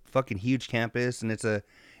a fucking huge campus, and it's in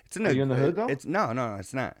Are you in the hood though? It's no,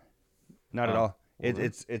 it's not at all.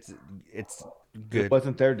 It's good. It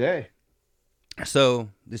wasn't their day. So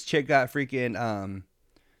this chick got freaking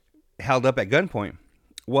held up at gunpoint.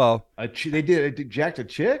 Well, they jacked a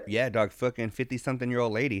chick. Yeah, dog, fucking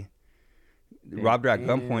 50-something-year-old lady. Robbed her at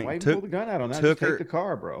gunpoint. Why pull the gun out on that? Just take the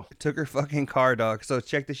car, bro. Took her fucking car, dog. So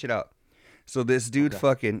check this shit out. So this dude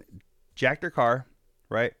fucking jacked her car,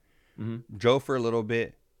 right? Mm-hmm. Drove for a little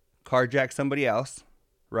bit, carjacked somebody else,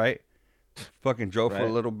 right? Fucking drove for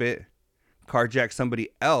a little bit, carjacked somebody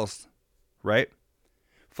else, right?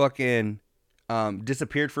 Fucking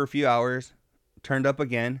disappeared for a few hours, turned up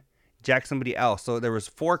again, jacked somebody else. So there was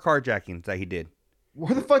 4 carjackings that he did.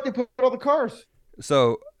 Where the fuck they put all the cars?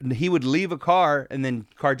 So he would leave a car and then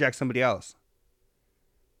carjack somebody else.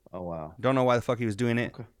 Oh wow! Don't know why the fuck he was doing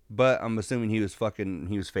it, but I'm assuming he was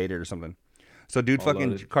faded or something. So dude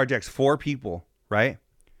fucking carjacks 4 people, right?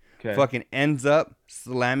 Okay. Fucking ends up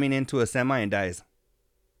slamming into a semi and dies.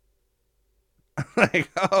 Like,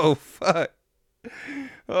 oh fuck.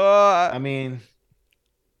 I mean,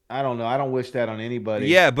 I don't know. I don't wish that on anybody.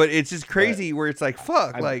 Yeah, but it's just crazy where it's like,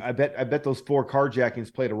 fuck. I bet those 4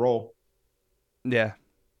 carjackings played a role. Yeah.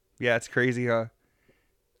 Yeah, it's crazy, huh?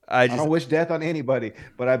 I don't wish death on anybody,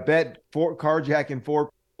 but I bet carjacking 4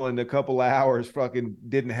 people in a couple of hours fucking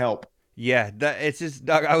didn't help. Yeah, it's just,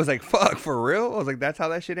 dog, I was like, fuck, for real? I was like, that's how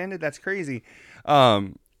that shit ended? That's crazy.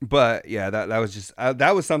 But yeah, that was just,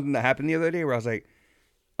 that was something that happened the other day where I was like,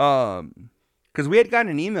 because we had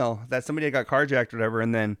gotten an email that somebody had got carjacked or whatever,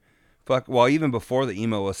 and then fuck. Well, even before the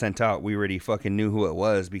email was sent out, we already fucking knew who it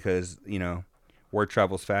was because word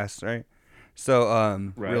travels fast, right? So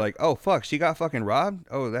we were Right. like, oh fuck, she got fucking robbed.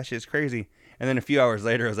 Oh, that shit's crazy. And then a few hours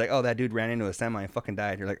later, it was like, oh, that dude ran into a semi and fucking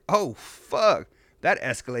died. You're like, oh fuck, that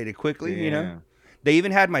escalated quickly. Damn. They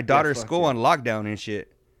even had my daughter's fuck school yeah. on lockdown and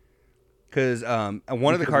shit. Cause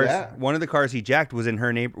one of the Because of cars, that? one of the cars he jacked was in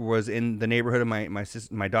the neighborhood of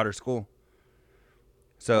my daughter's school. Oh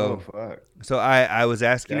So fuck. so I was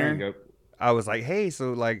asking There her. you go. I was like, hey,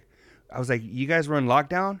 so like, I was like, you guys were in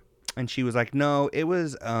lockdown, and she was like, no, it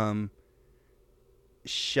was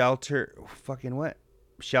shelter, fucking what,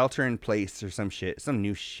 shelter in place or some shit, some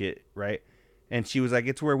new shit, right? And she was like,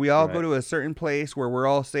 it's where we all go Right. to a certain place where we're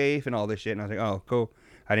all safe and all this shit. And I was like, oh, cool.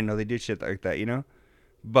 I didn't know they did shit like that.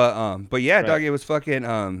 But yeah, Right. dog, it was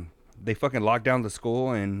fucking they fucking locked down the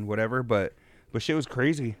school and whatever, but shit was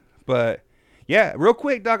crazy. But yeah, real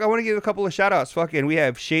quick, dog, I want to give a couple of shout outs. Fucking we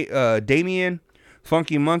have Damien,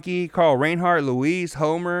 Funky Monkey, Carl Reinhardt, Louise,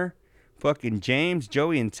 Homer, fucking James,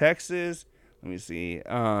 Joey in Texas. Let me see.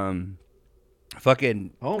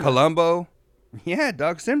 Fucking Homer. Columbo. Yeah,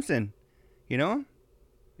 Doug Simpson. You know him?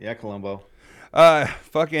 Yeah, Columbo.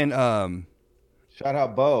 Fucking Shout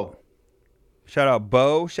out Bo. shout out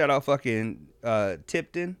Bo, shout out fucking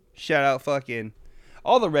Tipton, shout out fucking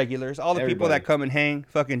all the regulars, all the people Everybody. that come and hang.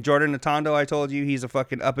 Fucking Jordan Natondo, I told you, he's a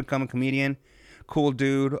fucking up and coming comedian. Cool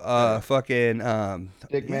dude. Fucking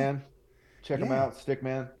Stick Man. Check him Yeah. out, Stick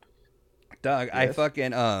Man. Doug, I Yes.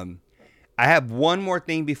 fucking I have one more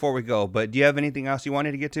thing before we go, but do you have anything else you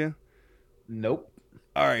wanted to get to? Nope.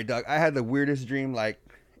 All right, Doug. I had the weirdest dream. Like,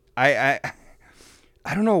 I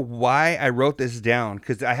don't know why I wrote this down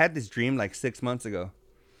because I had this dream like 6 months ago.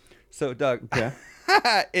 So, Doug, Okay.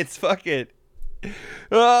 it's fucking.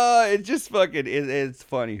 It's just fucking. It's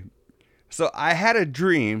funny. So I had a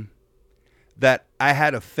dream that I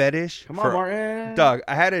had a fetish. Come for, on, Martin. Doug.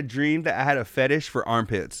 I had a dream that I had a fetish for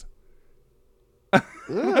armpits. Ugh.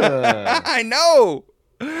 I know.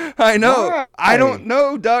 I know. Why? I don't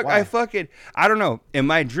know, Doug. Why? I don't know. In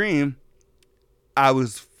my dream, I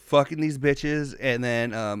was fucking these bitches, and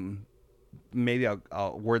then maybe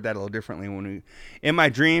I'll word that a little differently in my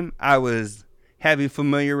dream, I was having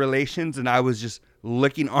familiar relations, and I was just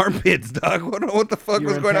licking armpits, Doug. What the fuck You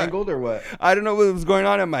was were going on? entangled or what? I don't know what was going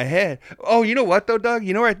on in my head. Oh, you know what though, Doug?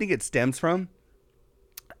 You know where I think it stems from?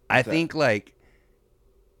 I What's that? think like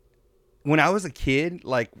when I was a kid,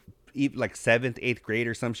 like 7th, 8th grade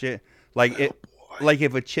or some shit, like it, like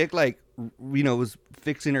if a chick like was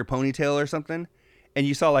fixing her ponytail or something, and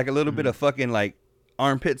you saw like a little bit of fucking like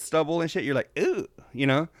armpit stubble and shit, you're like, ooh,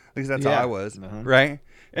 because that's how Yeah. I was, Uh-huh. right?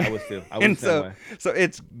 I was too. I was And the same way. so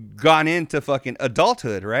it's gone into fucking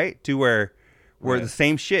adulthood, right? To where Right. the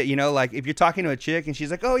same shit, like if you're talking to a chick and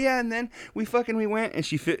she's like, oh yeah, and then we went and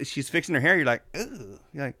she's fixing her hair, you're like, ooh,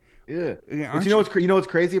 you're like, Yeah. Yeah, But aren't you know what's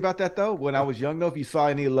crazy about that though? When I was young though, if you saw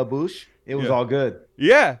any La Bouche, it was Yeah. all good.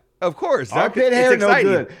 yeah, of course, Doug, Armpit it's hair, no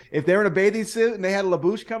exciting. good. If they were in a bathing suit and they had a La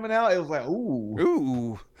Bouche coming out, it was like,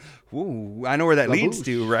 ooh. Ooh, I know where that La leads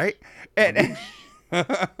to, bouche. right? And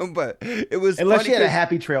but it was Unless funny she had a 'cause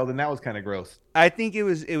happy trail, then that was kind of gross. I think it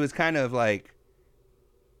was kind of like,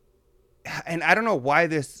 and I don't know why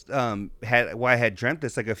this why I had dreamt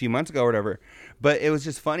this like a few months ago or whatever, but it was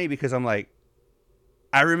just funny because I'm like,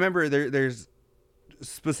 I remember there's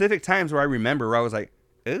specific times where I remember where I was like,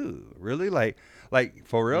 ooh, really, like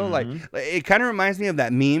for real, like it kind of reminds me of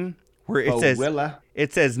that meme where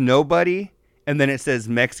it says nobody and then it says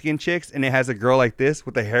Mexican chicks and it has a girl like this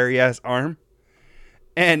with a hairy ass arm,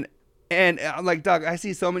 and I'm like, dog, I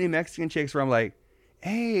see so many Mexican chicks where I'm like,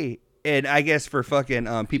 hey. And I guess for fucking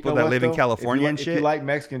people You know that what, live in though? California and If shit, you like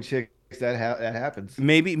Mexican chicks, that happens.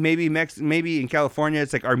 maybe in California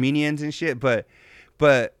it's like Armenians and shit, but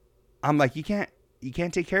I'm like, you can't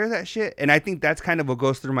take care of that shit, and I think that's kind of what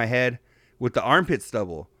goes through my head with the armpit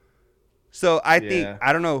stubble. So I think Yeah.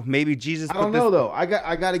 I don't know, maybe Jesus. I don't know though. I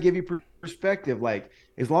got to give you perspective. Like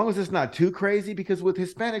as long as it's not too crazy, because with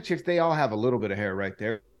Hispanic chicks, they all have a little bit of hair right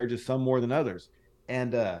there. They're just some more than others.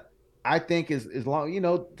 And I think as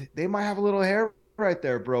long they might have a little hair right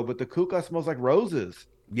there, bro. But the kuka smells like roses.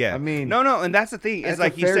 Yeah, I mean, no, and that's the thing. It's that's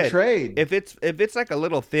like a you fair said, trade. if it's like a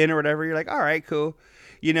little thin or whatever, you're like, all right, cool,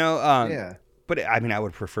 Yeah. But I mean, I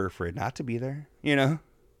would prefer for it not to be there,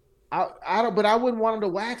 I don't, but I wouldn't want them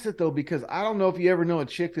to wax it though, because I don't know if you ever know a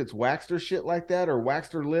chick that's waxed her shit like that or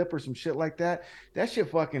waxed her lip or some shit like that. That shit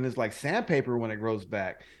fucking is like sandpaper when it grows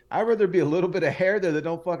back. I'd rather be a little bit of hair there that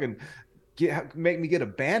don't fucking make me get a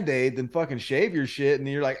band-aid than fucking shave your shit and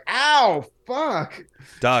you're like, ow, fuck.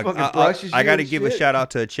 Dog, Fucking brushes I you got to and give a shit. shout out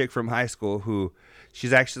to a chick from high school who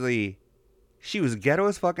she's actually She was ghetto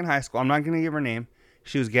as fucking high school. I'm not gonna give her name.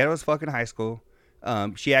 She was ghetto as fucking high school.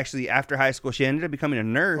 She actually, after high school, she ended up becoming a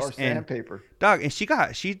nurse. Or sandpaper. Dog, and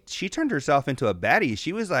she turned herself into a baddie.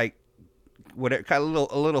 She was like, kind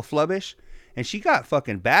of a little flubbish, and she got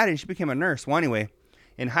fucking bad, and she became a nurse. Well, anyway,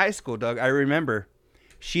 in high school, Doug, I remember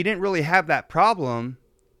she didn't really have that problem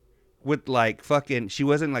with like fucking. She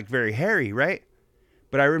wasn't like very hairy, right?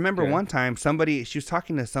 But I remember one time she was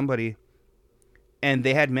talking to somebody, and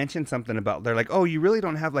they had mentioned something about, they're like, oh, you really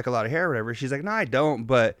don't have like a lot of hair or whatever. She's like, no, I don't.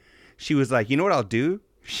 But she was like, you know what I'll do?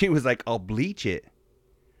 She was like, I'll bleach it.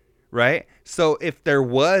 Right? So if there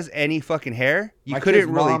was any fucking hair, you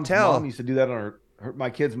couldn't really tell. Mom used to do that on my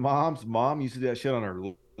kid's mom's mom used to do that shit on her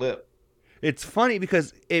lip. It's funny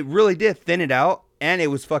because it really did thin it out, and it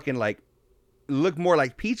was fucking like, looked more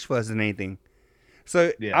like peach fuzz than anything.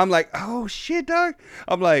 So I'm like, oh shit, dog.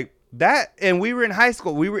 I'm like, that, and we were in high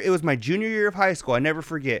school. It was my junior year of high school. I never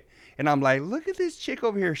forget. And I'm like, look at this chick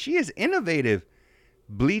over here. She is innovative.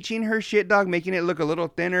 Bleaching her shit, dog, making it look a little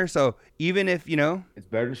thinner. So even if, it's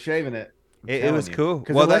better than shaving it. It was cool.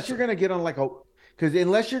 Because unless you're going to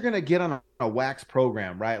get on a wax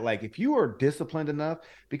program, right? Like if you are disciplined enough,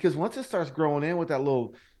 because once it starts growing in with that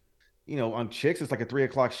little, on chicks, it's like a 3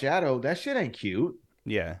 o'clock shadow. That shit ain't cute.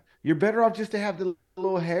 Yeah. You're better off just to have the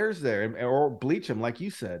little hairs there or bleach them, like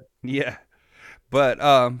you said. Yeah. But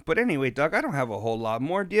anyway, Doug, I don't have a whole lot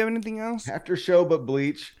more. Do you have anything else? After show, but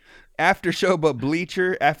bleach. After show, but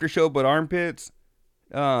bleacher. After show, but armpits.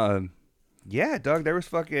 Yeah, Doug, there was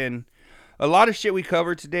fucking a lot of shit we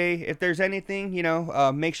covered today. If there's anything,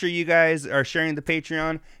 make sure you guys are sharing the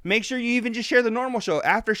Patreon. Make sure you even just share the normal show,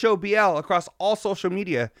 After Show BL, across all social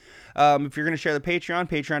media. If you're going to share the Patreon,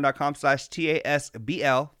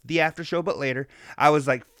 patreon.com/TASBL, the After Show, but later. I was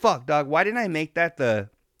like, fuck, dog, why didn't I make that the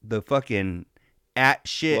fucking @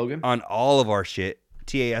 shit Logan? On all of our shit,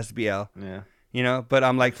 TASBL. Yeah. But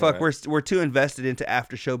I'm like, fuck, right. we're too invested into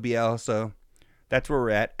After Show BL, so that's where we're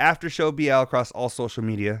at. After Show BL across all social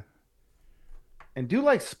media. And do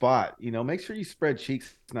like Spot, make sure you spread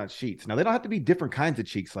cheeks, not sheets. Now, they don't have to be different kinds of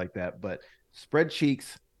cheeks like that, but spread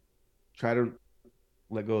cheeks. Try to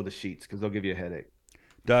let go of the sheets because they'll give you a headache.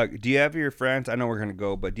 Doug, do you have your friends? I know we're going to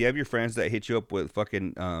go, but do you have your friends that hit you up with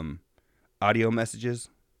fucking audio messages?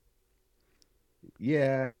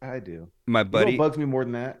 Yeah, I do. My buddy. What bugs me more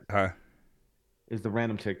than that? Huh? Is the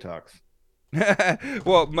random TikToks.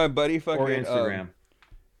 Well, my buddy fucking... Or Instagram.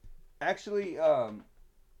 Actually,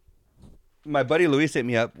 my buddy Luis hit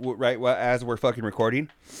me up right as we're fucking recording,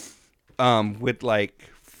 with like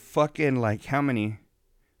fucking like how many?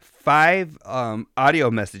 5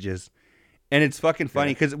 audio messages, and it's fucking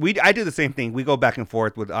funny because I do the same thing. We go back and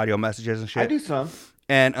forth with audio messages and shit. I do some,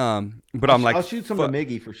 and but I'll shoot some to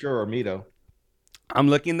Miggy for sure or Mito. I'm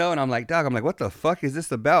looking though, and I'm like, dog, what the fuck is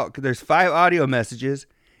this about? Because there's 5 audio messages,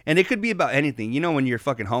 and it could be about anything. When you're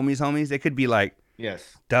fucking homies, it could be like,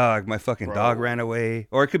 yes, dog, my fucking dog ran away,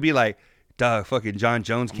 or it could be like, dog, fucking John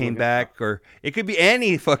Jones came back, or it could be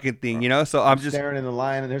any fucking thing, So I'm just staring in the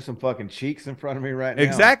line, and there's some fucking cheeks in front of me right now.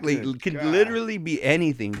 Exactly, it could literally be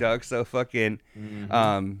anything, dog. So fucking,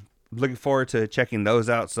 looking forward to checking those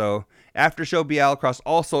out. So After Show BL across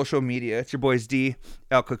all social media. It's your boys D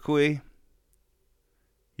El Kukui.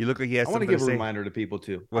 You look like you have something to say. I want to give a reminder to people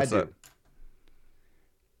too. What's up?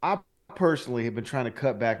 I personally have been trying to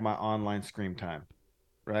cut back my online screen time.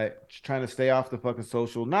 Right? Just trying to stay off the fucking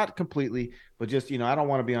social. Not completely, but just, I don't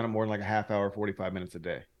want to be on it more than like a half hour, 45 minutes a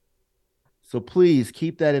day. So please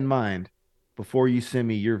keep that in mind before you send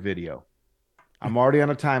me your video. I'm already on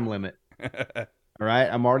a time limit. All right?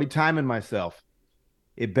 I'm already timing myself.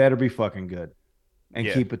 It better be fucking good. And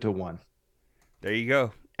keep it to 1. There you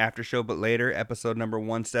go. After Show But Later, episode number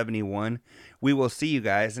 171. We will see you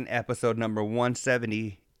guys in episode number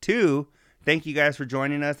 172. Thank you guys for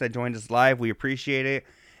joining us. That joined us live. We appreciate it.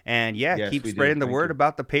 And keep spreading the word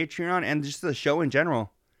about the Patreon and just the show in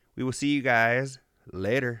general. We will see you guys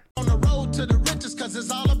later. On the road to the riches, because it's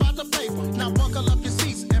all about the paper. Now buckle up your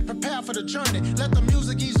seats and prepare for the journey. Let the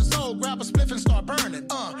music ease your soul. Grab a spliff and start burning.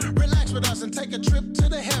 Relax with us and take a trip to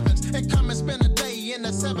the heavens. And come and spend a day in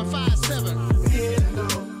the 757.